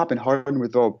pick and pop and Harden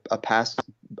would throw a pass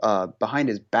behind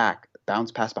his back,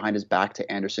 bounce pass behind his back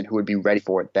to Anderson, who would be ready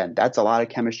for it then. That's a lot of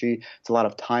chemistry. It's a lot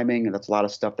of timing, and that's a lot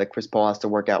of stuff that Chris Paul has to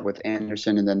work out with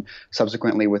Anderson and then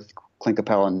subsequently with Clint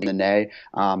Capella and Nene.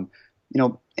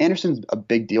 Anderson's a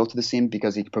big deal to the team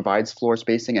because he provides floor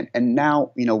spacing. And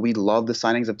now, we love the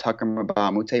signings of Tucker and Mbah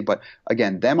a Moute, but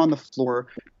again, them on the floor,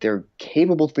 they're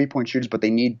capable 3-point shooters, but they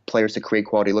need players to create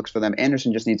quality looks for them.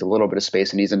 Anderson just needs a little bit of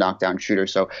space and he's a knockdown shooter.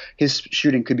 So his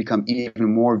shooting could become even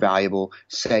more valuable,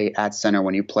 say, at center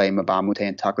when you play Mbah a Moute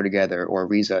and Tucker together, or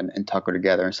Ariza and Tucker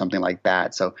together, or something like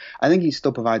that. So I think he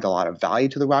still provides a lot of value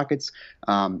to the Rockets.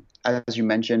 As you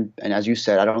mentioned, and as you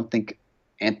said, I don't think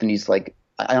Anthony's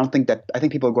I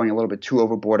think people are going a little bit too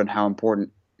overboard on how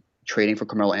important trading for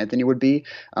Carmelo Anthony would be.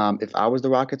 If I was the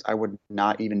Rockets, I would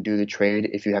not even do the trade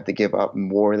if you have to give up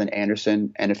more than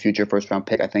Anderson and a future first-round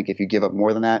pick. I think if you give up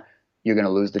more than that, you're going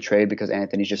to lose the trade because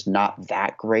Anthony's just not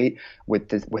that great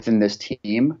within this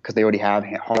team because they already have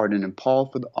Harden and Paul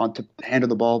to handle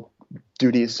the ball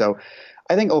duties. So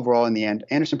I think overall, in the end,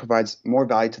 Anderson provides more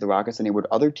value to the Rockets than he would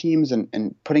other teams,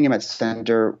 and putting him at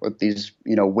center with these,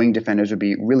 wing defenders would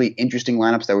be really interesting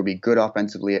lineups that would be good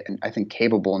offensively and I think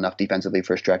capable enough defensively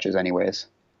for stretches anyways.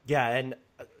 Yeah, and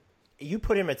you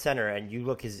put him at center and you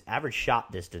look, his average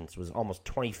shot distance was almost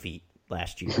 20 feet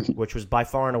last year, which was by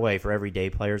far and away for everyday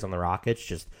players on the Rockets,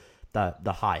 just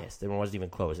the highest. It wasn't even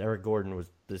close. Eric Gordon was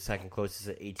the second closest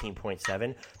at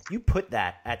 18.7. You put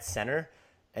that at center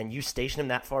and you station him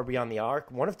that far beyond the arc,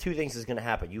 one of two things is going to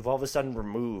happen. You've all of a sudden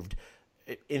removed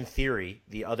in theory,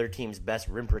 the other team's best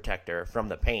rim protector from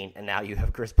the paint, and now you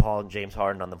have Chris Paul and James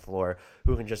Harden on the floor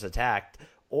who can just attack,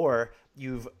 or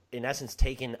you've, in essence,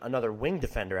 taken another wing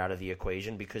defender out of the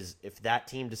equation, because if that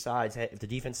team decides, if the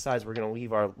defense decides we're going to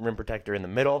leave our rim protector in the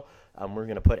middle, we're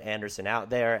going to put Anderson out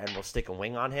there and we'll stick a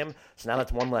wing on him. So now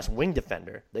that's one less wing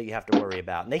defender that you have to worry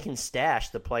about. And they can stash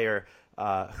the player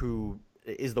who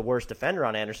is the worst defender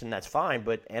on Anderson, that's fine,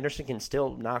 but Anderson can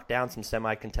still knock down some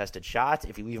semi-contested shots.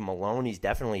 If you leave him alone, he's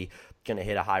definitely going to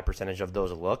hit a high percentage of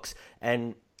those looks.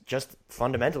 And just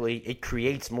fundamentally, it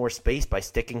creates more space by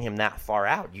sticking him that far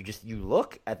out. You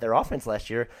look at their offense last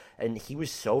year, and he was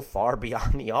so far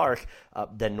beyond the arc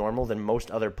than normal than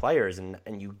most other players, and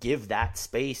you give that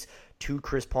space to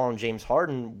Chris Paul and James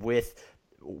Harden with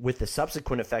the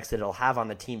subsequent effects that it'll have on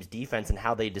the team's defense and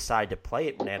how they decide to play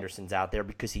it when Anderson's out there,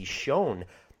 because he's shown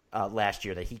last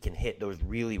year that he can hit those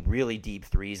really, really deep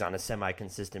threes on a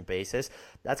semi-consistent basis.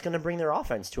 That's going to bring their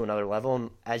offense to another level. And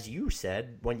as you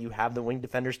said, when you have the wing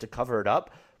defenders to cover it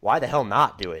up, why the hell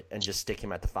not do it and just stick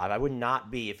him at the 5? I would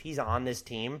not be, if he's on this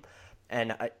team.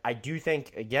 And I do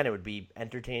think, again, it would be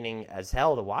entertaining as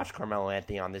hell to watch Carmelo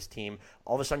Anthony on this team.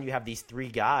 All of a sudden you have these three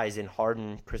guys in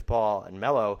Harden, Chris Paul, and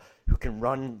Melo who can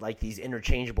run like these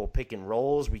interchangeable pick and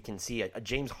rolls. We can see a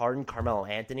James Harden, Carmelo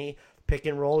Anthony pick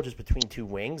and roll just between two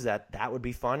wings. That would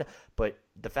be fun. But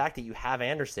the fact that you have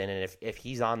Anderson, and if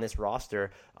he's on this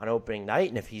roster on opening night,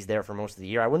 and if he's there for most of the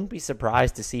year, I wouldn't be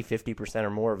surprised to see 50% or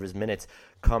more of his minutes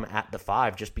come at the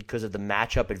 5, just because of the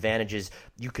matchup advantages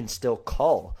you can still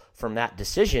cull from that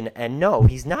decision. And no,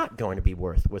 he's not going to be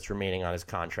worth what's remaining on his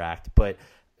contract, but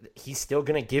he's still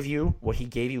going to give you what he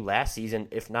gave you last season,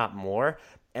 if not more.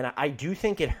 And I do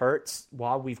think it hurts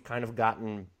while we've kind of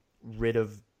gotten rid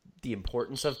of the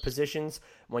importance of positions.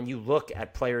 When you look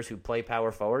at players who play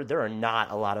power forward, there are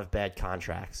not a lot of bad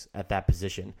contracts at that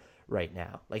position right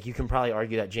now. Like, you can probably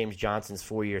argue that James Johnson's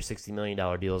 4-year, $60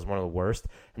 million deal is one of the worst,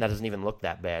 and that doesn't even look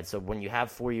that bad. So when you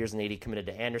have 4 years and 80 committed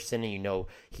to Anderson, and you know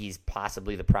he's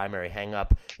possibly the primary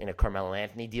hang-up in a Carmelo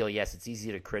Anthony deal, yes, it's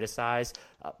easy to criticize,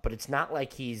 but it's not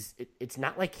like he's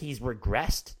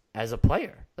regressed as a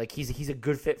player. Like, he's a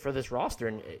good fit for this roster,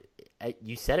 and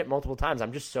you said it multiple times.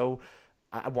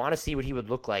 I want to see what he would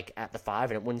look like at the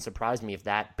 5, and it wouldn't surprise me if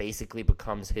that basically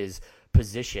becomes his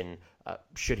position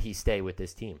should he stay with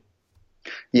this team.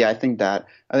 Yeah, I think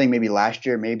maybe last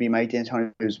year, maybe Mike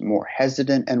D'Antoni was more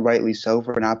hesitant, and rightly so,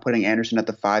 for not putting Anderson at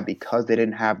the 5, because they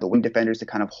didn't have the wing defenders to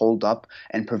kind of hold up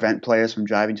and prevent players from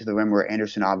driving to the rim, where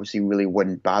Anderson obviously really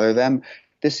wouldn't bother them.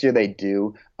 This year they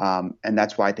do, and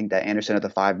that's why I think that Anderson at the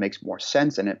 5 makes more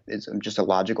sense, and it is just a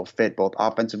logical fit both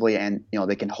offensively and,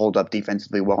 they can hold up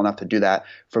defensively well enough to do that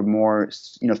for more,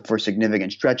 for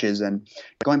significant stretches. And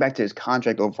going back to his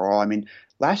contract overall, I mean,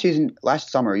 last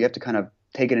summer, you have to kind of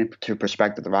take it into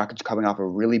perspective. The Rockets coming off a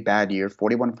really bad year,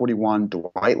 41-41,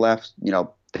 Dwight left,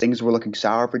 things were looking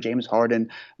sour for James Harden,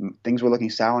 things were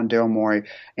looking sour on Daryl Morey,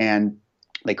 and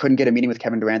they couldn't get a meeting with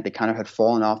Kevin Durant. They kind of had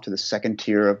fallen off to the second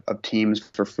tier of teams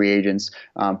for free agents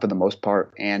for the most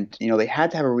part. And, they had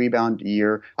to have a rebound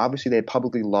year. Obviously, they had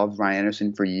publicly loved Ryan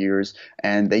Anderson for years,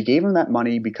 and they gave him that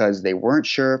money because they weren't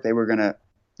sure if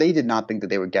they did not think that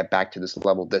they would get back to this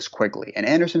level this quickly. And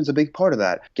Anderson's a big part of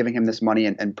that, giving him this money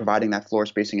and providing that floor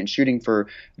spacing and shooting for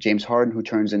James Harden, who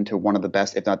turns into one of the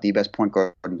best, if not the best, point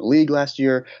guard in the league last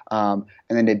year. And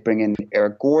then they bring in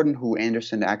Eric Gordon, who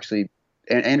Anderson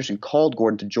called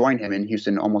Gordon to join him in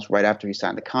Houston almost right after he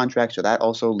signed the contract. So that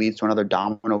also leads to another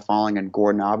domino falling. And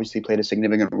Gordon obviously played a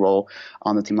significant role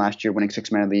on the team last year, winning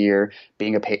Sixth Man of the Year,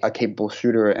 being a capable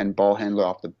shooter and ball handler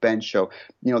off the bench. So,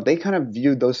 they kind of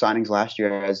viewed those signings last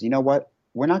year as,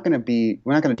 we're not going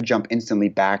to jump instantly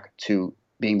back to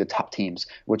being the top teams,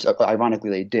 which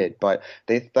ironically they did. But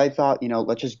they thought,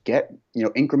 let's just get,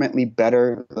 incrementally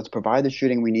better. Let's provide the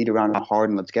shooting we need around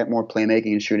Harden. Let's get more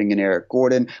playmaking and shooting in Eric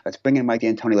Gordon. Let's bring in Mike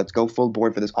D'Antoni. Let's go full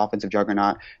board for this offensive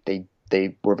juggernaut.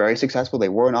 They were very successful. They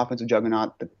were an offensive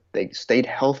juggernaut. They stayed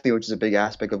healthy, which is a big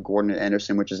aspect of Gordon and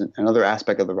Anderson, which is another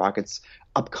aspect of the Rockets'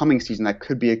 upcoming season that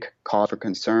could be a cause for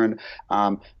concern.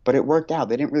 But it worked out.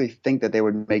 They didn't really think that they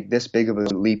would make this big of a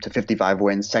leap to 55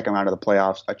 wins, second round of the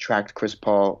playoffs, attract Chris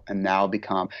Paul, and now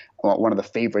become one of the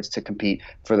favorites to compete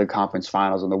for the conference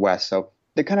finals in the West. So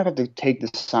they kind of have to take the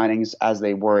signings as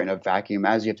they were in a vacuum,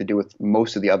 as you have to do with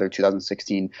most of the other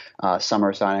 2016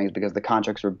 summer signings, because the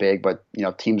contracts were big, but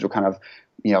teams were kind of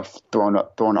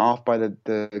thrown off by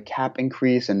the cap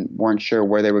increase and weren't sure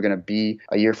where they were going to be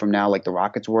a year from now, like the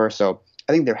Rockets were. So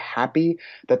I think they're happy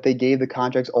that they gave the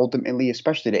contracts ultimately,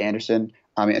 especially to Anderson.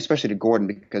 I mean, especially to Gordon,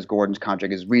 because Gordon's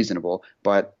contract is reasonable.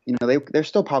 But they're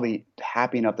still probably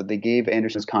happy enough that they gave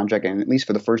Anderson's contract, and at least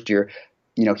for the first year,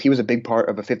 he was a big part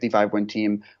of a 55-win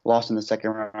team, lost in the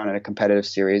second round in a competitive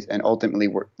series, and ultimately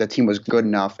the team was good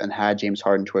enough and had James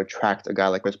Harden to attract a guy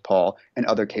like Chris Paul and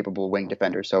other capable wing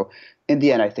defenders. So in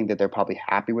the end, I think that they're probably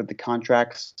happy with the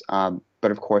contracts. But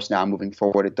of course, now moving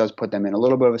forward, it does put them in a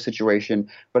little bit of a situation.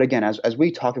 But again, as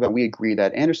we talked about, we agree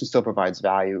that Anderson still provides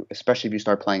value, especially if you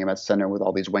start playing him at center with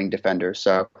all these wing defenders.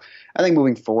 So I think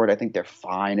moving forward, I think they're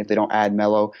fine if they don't add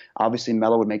Melo. Obviously,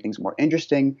 Melo would make things more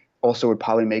interesting. Also would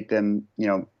probably make them,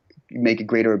 make a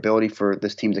greater ability for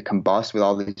this team to combust with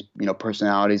all these,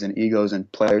 personalities and egos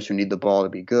and players who need the ball to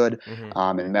be good.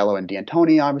 And Melo and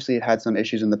D'Antoni obviously had some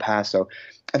issues in the past. So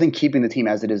I think keeping the team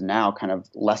as it is now kind of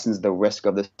lessens the risk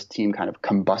of this team kind of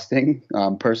combusting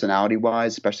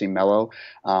personality-wise, especially Melo.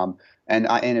 And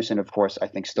Anderson, of course, I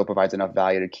think still provides enough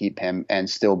value to keep him and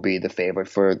still be the favorite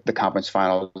for the conference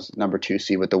finals number 2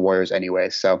 seed with the Warriors anyway.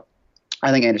 So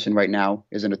I think Anderson right now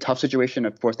is in a tough situation.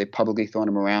 Of course, they've publicly thrown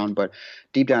him around, but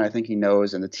deep down, I think he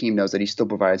knows and the team knows that he still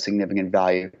provides significant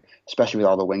value, especially with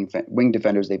all the wing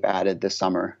defenders they've added this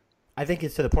summer. I think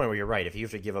it's to the point where you're right. If you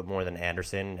have to give up more than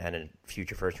Anderson and a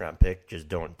future first-round pick, just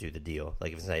don't do the deal.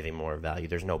 Like, if it's anything more value,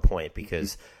 there's no point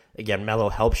because, again, Melo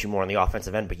helps you more on the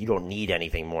offensive end, but you don't need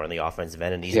anything more on the offensive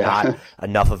end, and he's not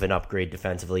enough of an upgrade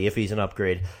defensively, if he's an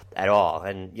upgrade at all.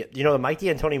 And, the Mike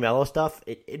D'Antoni Melo stuff,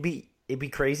 it'd be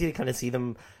crazy to kind of see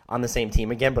them on the same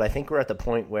team again, but I think we're at the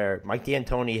point where Mike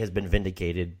D'Antoni has been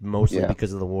vindicated mostly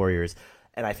because of the Warriors.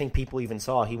 And I think people even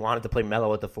saw he wanted to play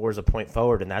Melo at the 4 as a point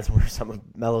forward, and that's where some of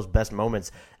Melo's best moments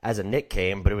as a Knick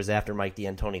came, but it was after Mike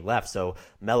D'Antoni left. So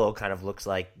Melo kind of looks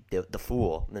like the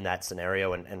fool in that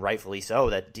scenario, and rightfully so,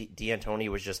 that D'Antoni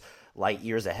was just light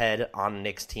years ahead on the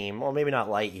Knicks team. Well, maybe not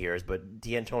light years, but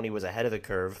D'Antoni was ahead of the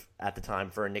curve at the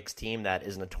time for a Knicks team that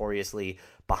is notoriously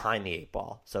behind the 8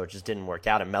 ball. So it just didn't work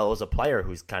out, and Melo's a player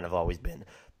who's kind of always been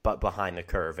behind the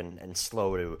curve and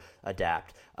slow to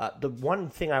adapt. The one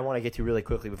thing I want to get to really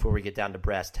quickly before we get down to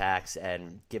brass tacks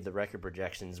and give the record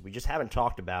projections, we just haven't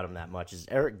talked about him that much, is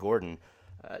Eric Gordon.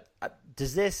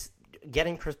 Does this,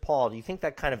 getting Chris Paul, do you think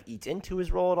that kind of eats into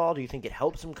his role at all? Do you think it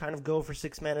helps him kind of go for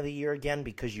 6 man of the year again?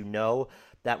 Because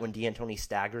that when D'Antoni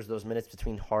staggers those minutes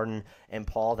between Harden and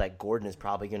Paul, that Gordon is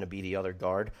probably going to be the other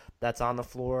guard that's on the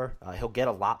floor. He'll get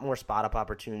a lot more spot-up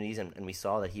opportunities, and we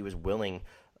saw that he was willing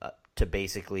to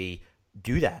basically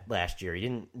do that last year. He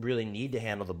didn't really need to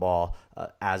handle the ball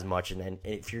as much, and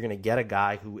if you're going to get a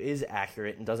guy who is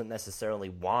accurate and doesn't necessarily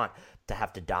want to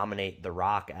have to dominate the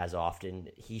rock as often,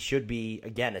 he should be,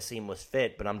 again, a seamless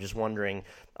fit. But I'm just wondering,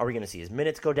 are we going to see his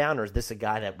minutes go down, or is this a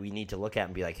guy that we need to look at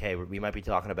and be like, hey, we might be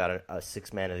talking about a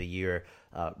 6 man of the year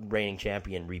reigning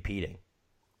champion repeating?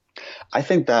 I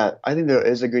think there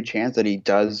is a good chance that he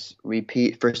does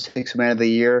repeat for 6 man of the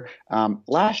year.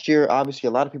 Last year, obviously,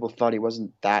 a lot of people thought he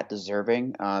wasn't that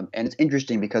deserving. And it's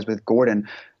interesting because with Gordon,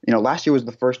 last year was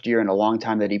the first year in a long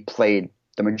time that he played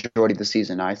the majority of the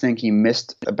season. I think he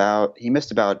missed about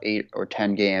 8 or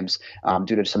 10 games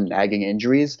due to some nagging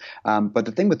injuries. But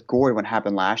the thing with Gordon, what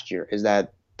happened last year, is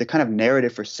that the kind of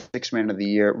narrative for 6 man of the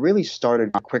year really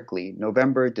started quickly.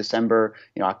 November, December,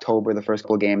 October, the first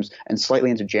couple of games, and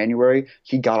slightly into January,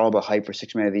 he got all the hype for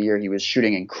 6 man of the year. He was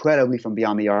shooting incredibly from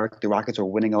beyond the arc. The Rockets were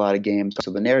winning a lot of games,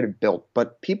 so the narrative built.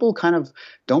 But people kind of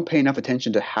don't pay enough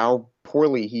attention to how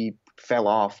poorly he fell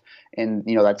off in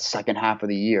that second half of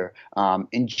the year.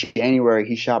 In January,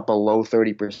 he shot below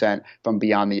 30% from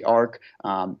beyond the arc.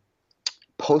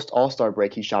 Post All-Star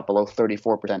break, he shot below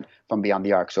 34% from beyond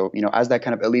the arc. So, as that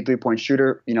kind of elite three-point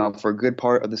shooter, for a good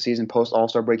part of the season post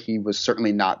All-Star break, he was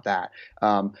certainly not that.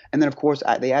 And then, of course,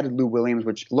 they added Lou Williams,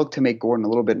 which looked to make Gordon a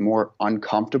little bit more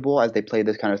uncomfortable as they played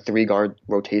this kind of 3-guard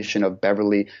rotation of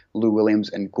Beverly, Lou Williams,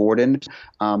 and Gordon.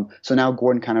 So now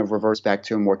Gordon kind of reverts back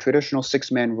to a more traditional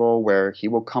 6-man role where he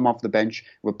will come off the bench,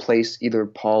 replace either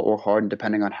Paul or Harden,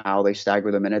 depending on how they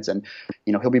stagger the minutes. And,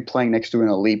 he'll be playing next to an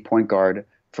elite point guard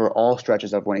for all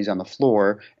stretches of when he's on the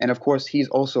floor. And of course, he's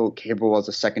also capable as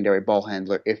a secondary ball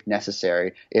handler if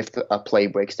necessary. If a play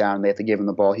breaks down and they have to give him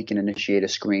the ball, he can initiate a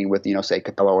screen with, say,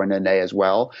 Capello or Nene as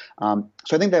well. So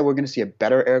I think that we're going to see a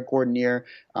better Eric Gordon year.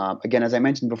 Again, as I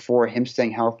mentioned before, him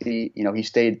staying healthy, he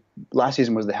stayed – last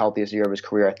season was the healthiest year of his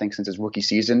career, I think, since his rookie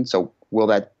season. So will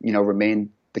that, remain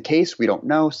the case? We don't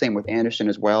know. Same with Anderson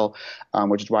as well,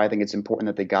 which is why I think it's important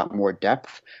that they got more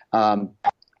depth.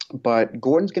 But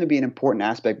Gordon's going to be an important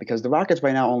aspect because the Rockets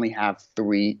right now only have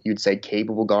 3, you'd say,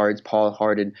 capable guards, Paul,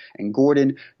 Harden, and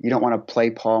Gordon. You don't want to play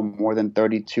Paul more than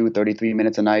 32, 33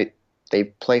 minutes a night. they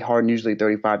play Harden usually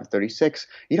 35 to 36.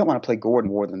 You don't want to play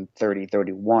Gordon more than 30,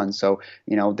 31. So,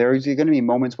 there's going to be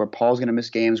moments where Paul's going to miss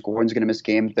games, Gordon's going to miss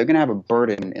games. They're going to have a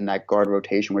burden in that guard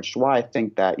rotation, which is why I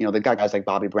think that, they've got guys like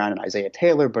Bobby Brown and Isaiah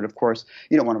Taylor, but of course,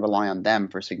 you don't want to rely on them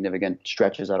for significant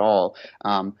stretches at all.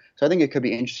 So I think it could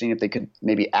be interesting if they could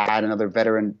maybe add another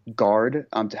veteran guard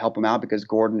to help them out, because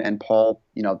Gordon and Paul,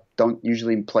 don't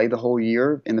usually play the whole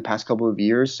year in the past couple of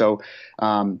years. So,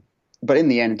 but in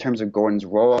the end, in terms of Gordon's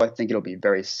role, I think it'll be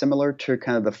very similar to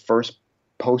kind of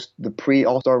the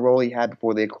pre-All-Star role he had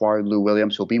before they acquired Lou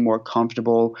Williams. He'll be more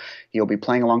comfortable. He'll be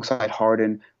playing alongside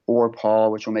Harden or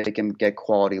Paul, which will make him get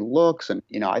quality looks. And,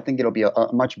 I think it'll be a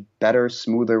much better,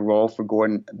 smoother role for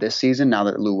Gordon this season now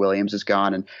that Lou Williams is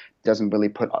gone and doesn't really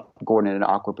put Gordon in an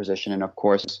awkward position. And, of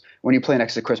course, when you play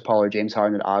next to Chris Paul or James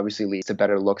Harden, it obviously leads to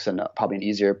better looks and probably an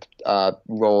easier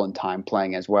role and time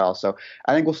playing as well. So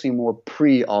I think we'll see more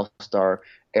pre-All-Star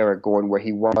Eric Gordon, where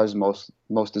he was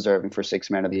most deserving for Sixth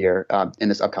Man of the Year in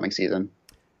this upcoming season.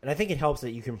 And I think it helps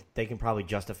that they can probably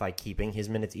justify keeping his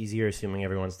minutes easier, assuming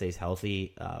everyone stays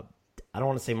healthy. I don't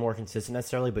want to say more consistent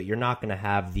necessarily, but you're not going to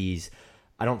have these.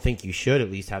 I don't think you should at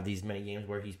least have these many games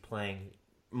where he's playing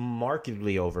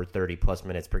markedly over 30-plus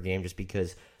minutes per game, just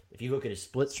because if you look at his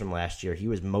splits from last year, he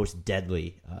was most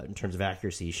deadly in terms of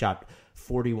accuracy. He shot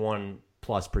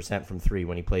 41+% from three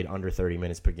when he played under 30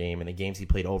 minutes per game. In the games he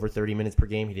played over 30 minutes per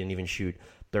game, he didn't even shoot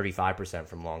 35%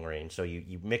 from long range. So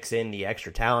you mix in the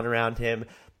extra talent around him,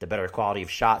 the better quality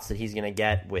of shots that he's going to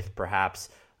get with perhaps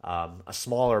a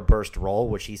smaller burst role,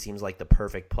 which he seems like the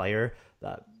perfect player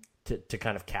to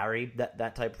kind of carry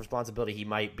that type of responsibility. This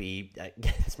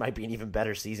might be an even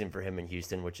better season for him in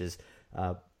Houston, which is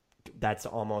that's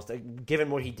almost given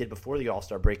what he did before the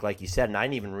All-Star break, like you said, and I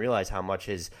didn't even realize how much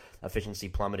his efficiency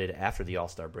plummeted after the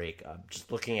All-Star break.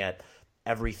 Just looking at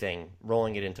everything,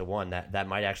 rolling it into one, that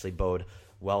might actually bode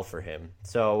well for him.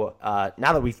 So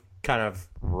now that we've kind of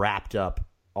wrapped up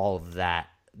all of that,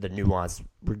 the nuance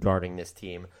regarding this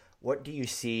team, what do you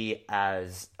see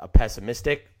as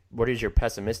what is your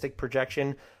pessimistic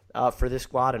projection for this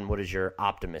squad, and what is your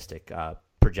optimistic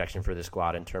projection for this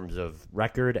squad in terms of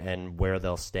record and where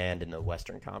they'll stand in the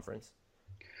Western Conference?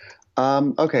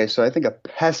 Okay, so I think a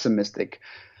pessimistic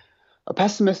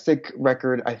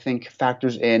record, I think,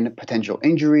 factors in potential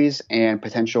injuries and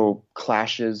potential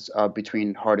clashes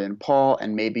between Harden and Paul,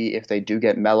 and maybe if they do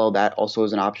get Melo, that also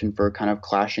is an option for kind of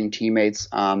clashing teammates.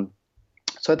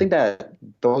 So I think that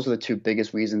those are the two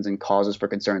biggest reasons and causes for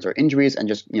concerns are injuries and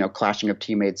just, clashing of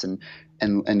teammates and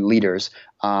leaders.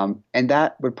 And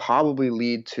that would probably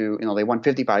lead to, they won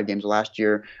 55 games last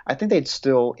year. I think they'd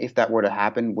still, if that were to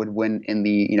happen, would win in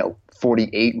the,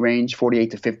 48 range,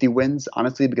 48 to 50 wins,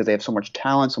 honestly, because they have so much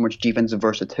talent, so much defensive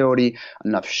versatility,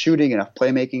 enough shooting, enough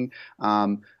playmaking.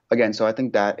 Again, so I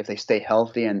think that if they stay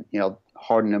healthy and,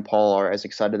 Harden and Paul are as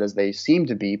excited as they seem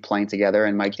to be playing together,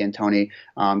 and Mike D'Antoni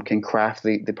can craft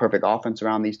the perfect offense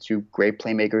around these two great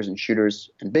playmakers and shooters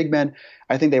and big men,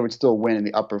 I think they would still win in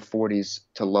the upper 40s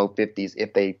to low 50s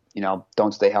if they,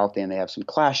 don't stay healthy and they have some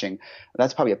clashing.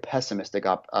 That's probably a pessimistic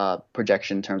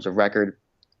projection in terms of record.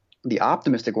 The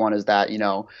optimistic one is that,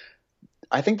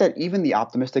 I think that even the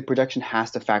optimistic projection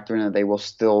has to factor in that they will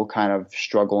still kind of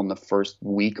struggle in the first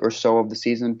week or so of the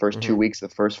season, first 2 weeks, the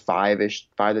first 5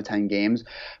 to 10 games.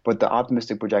 But the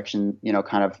optimistic projection,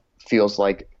 kind of feels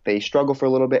like they struggle for a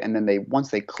little bit, and then once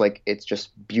they click, it's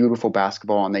just beautiful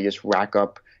basketball, and they just rack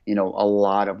up, a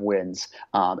lot of wins,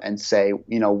 and say,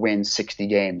 win 60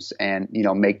 games and,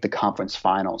 make the conference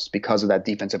finals because of that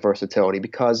defensive versatility,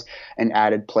 because an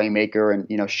added playmaker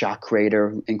and, shot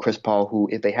creator in Chris Paul, who,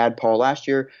 if they had Paul last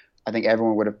year, I think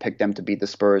everyone would have picked them to beat the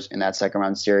Spurs in that second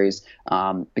round series,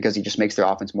 because he just makes their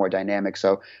offense more dynamic.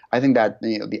 So I think that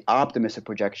the optimistic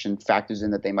projection factors in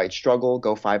that they might struggle,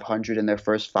 go 500 in their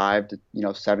first 5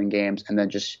 to 7 games, and then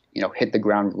just hit the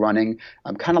ground running.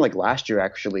 Kind of like last year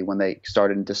actually, when they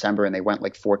started in December and they went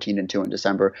like 14-2 in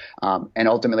December. And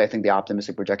ultimately, I think the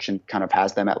optimistic projection kind of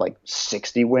has them at like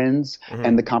 60 wins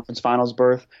and the conference finals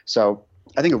berth. So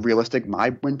I think my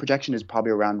win projection is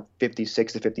probably around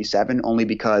 56 to 57, only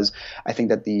because I think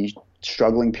that the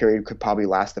struggling period could probably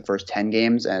last the first 10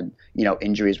 games, and,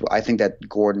 injuries. I think that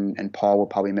Gordon and Paul will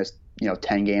probably miss,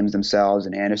 10 games themselves,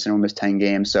 and Anderson will miss 10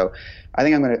 games. So I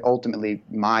think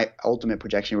my ultimate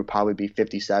projection would probably be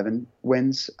 57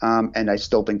 wins. And I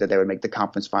still think that they would make the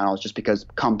conference finals, just because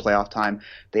come playoff time,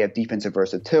 they have defensive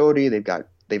versatility. They've got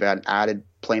an added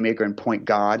playmaker and point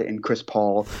guard in Chris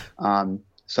Paul.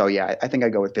 So, yeah, I think I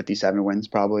go with 57 wins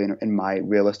probably in my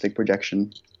realistic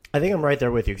projection. I think I'm right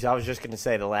there with you, because I was just going to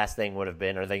say the last thing would have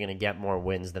been, are they going to get more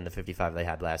wins than the 55 they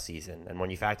had last season? And when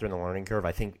you factor in the learning curve,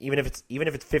 I think even if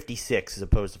it's 56 as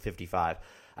opposed to 55,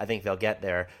 I think they'll get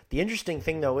there. The interesting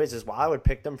thing, though, is while I would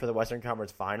pick them for the Western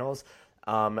Conference Finals,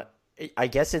 I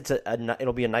guess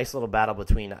it'll be a nice little battle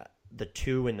between the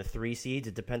 2 and the 3 seeds.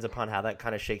 It depends upon how that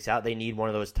kind of shakes out. They need one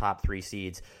of those top 3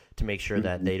 seeds to make sure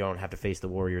that they don't have to face the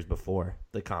Warriors before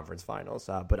the conference finals.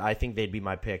 But I think they'd be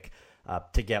my pick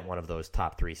to get one of those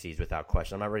top 3 seeds without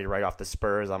question. I'm not ready to write off the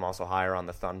Spurs. I'm also higher on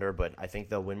the Thunder, but I think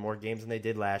they'll win more games than they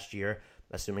did last year,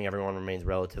 assuming everyone remains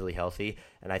relatively healthy.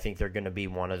 And I think they're going to be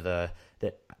one of the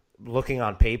looking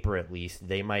on paper at least,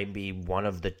 they might be one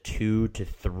of the 2 to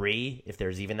 3, if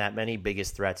there's even that many,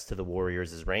 biggest threats to the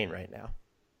Warriors' reign right now.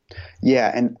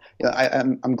 Yeah, and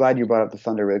I'm glad you brought up the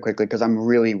Thunder really quickly, because I'm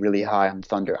really, really high on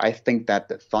Thunder. I think that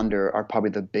the Thunder are probably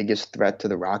the biggest threat to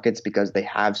the Rockets because they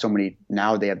have so many –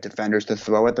 now they have defenders to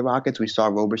throw at the Rockets. We saw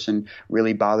Roberson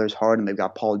really bothers hard, and they've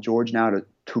got Paul George now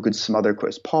who could smother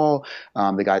Chris Paul.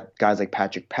 They got guys like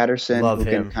Patrick Patterson Love who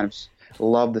him. can kind of –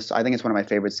 love this. I think it's one of my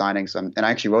favorite signings, and I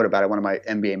actually wrote about it in one of my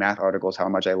NBA math articles, how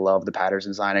much I love the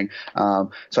Patterson signing.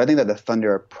 So I think that the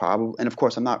Thunder are probably – and, of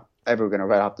course, I'm not ever going to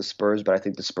write off the Spurs, but I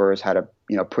think the Spurs had a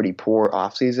pretty poor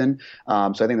offseason.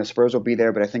 So I think the Spurs will be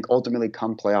there, but I think ultimately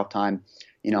come playoff time,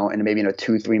 and maybe in a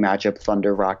 2-3 matchup,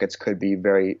 Thunder Rockets could be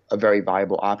a very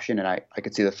viable option, and I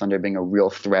could see the Thunder being a real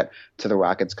threat to the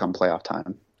Rockets come playoff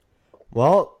time.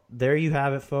 Well, there you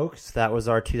have it, folks. That was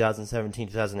our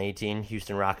 2017-2018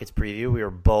 Houston Rockets preview. We were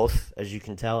both, as you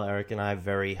can tell, Eric and I,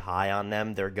 very high on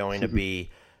them. They're going to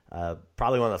be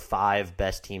probably one of the 5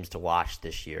 best teams to watch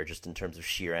this year, just in terms of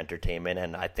sheer entertainment.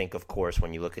 And I think, of course,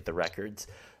 when you look at the records,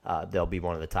 they'll be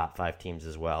one of the top 5 teams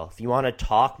as well. If you want to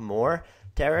talk more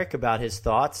to Eric about his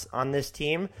thoughts on this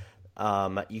team,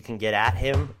 you can get at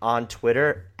him on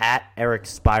Twitter at Eric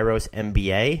Spyros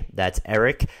NBA. That's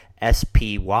Eric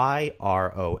SPYROS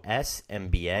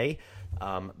MBA.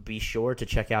 Be sure to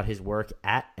check out his work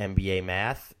at NBA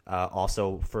Math.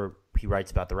 He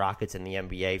writes about the Rockets and the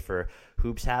NBA for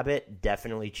Hoops Habit.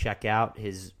 Definitely check out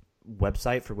his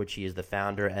website, for which he is the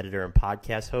founder, editor, and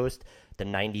podcast host, the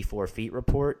 94 Feet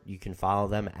Report. You can follow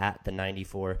them at the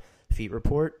 94 Feet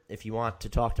Report. If you want to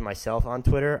talk to myself on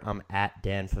Twitter, I'm at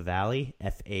Dan Favale,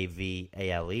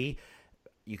 Favale.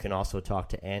 You can also talk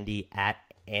to Andy at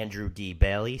Andrew D.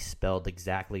 Bailey, spelled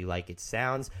exactly like it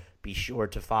sounds. Be sure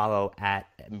to follow at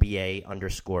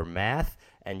NBA_math,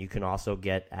 and you can also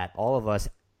get at all of us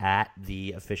at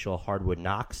the official Hardwood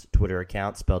Knocks Twitter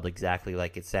account, spelled exactly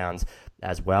like it sounds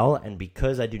as well. And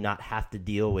because I do not have to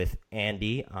deal with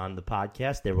Andy on the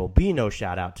podcast, there will be no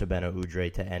shout-out to Beno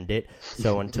Udrih to end it.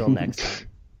 So until next time.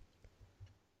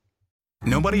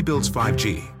 Nobody builds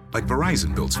 5G like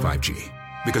Verizon builds 5G.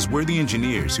 Because we're the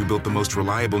engineers who built the most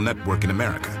reliable network in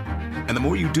America. And the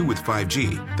more you do with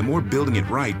 5G, the more building it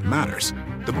right matters.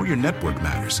 The more your network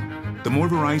matters. The more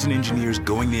Verizon engineers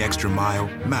going the extra mile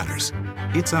matters.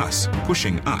 It's us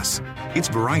pushing us. It's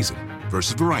Verizon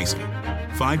versus Verizon.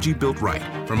 5G built right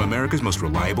from America's most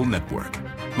reliable network.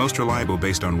 Most reliable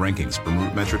based on rankings from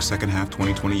RootMetrics second half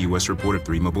 2020 U.S. report of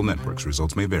 3 mobile networks.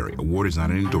 Results may vary. Award is not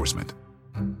an endorsement.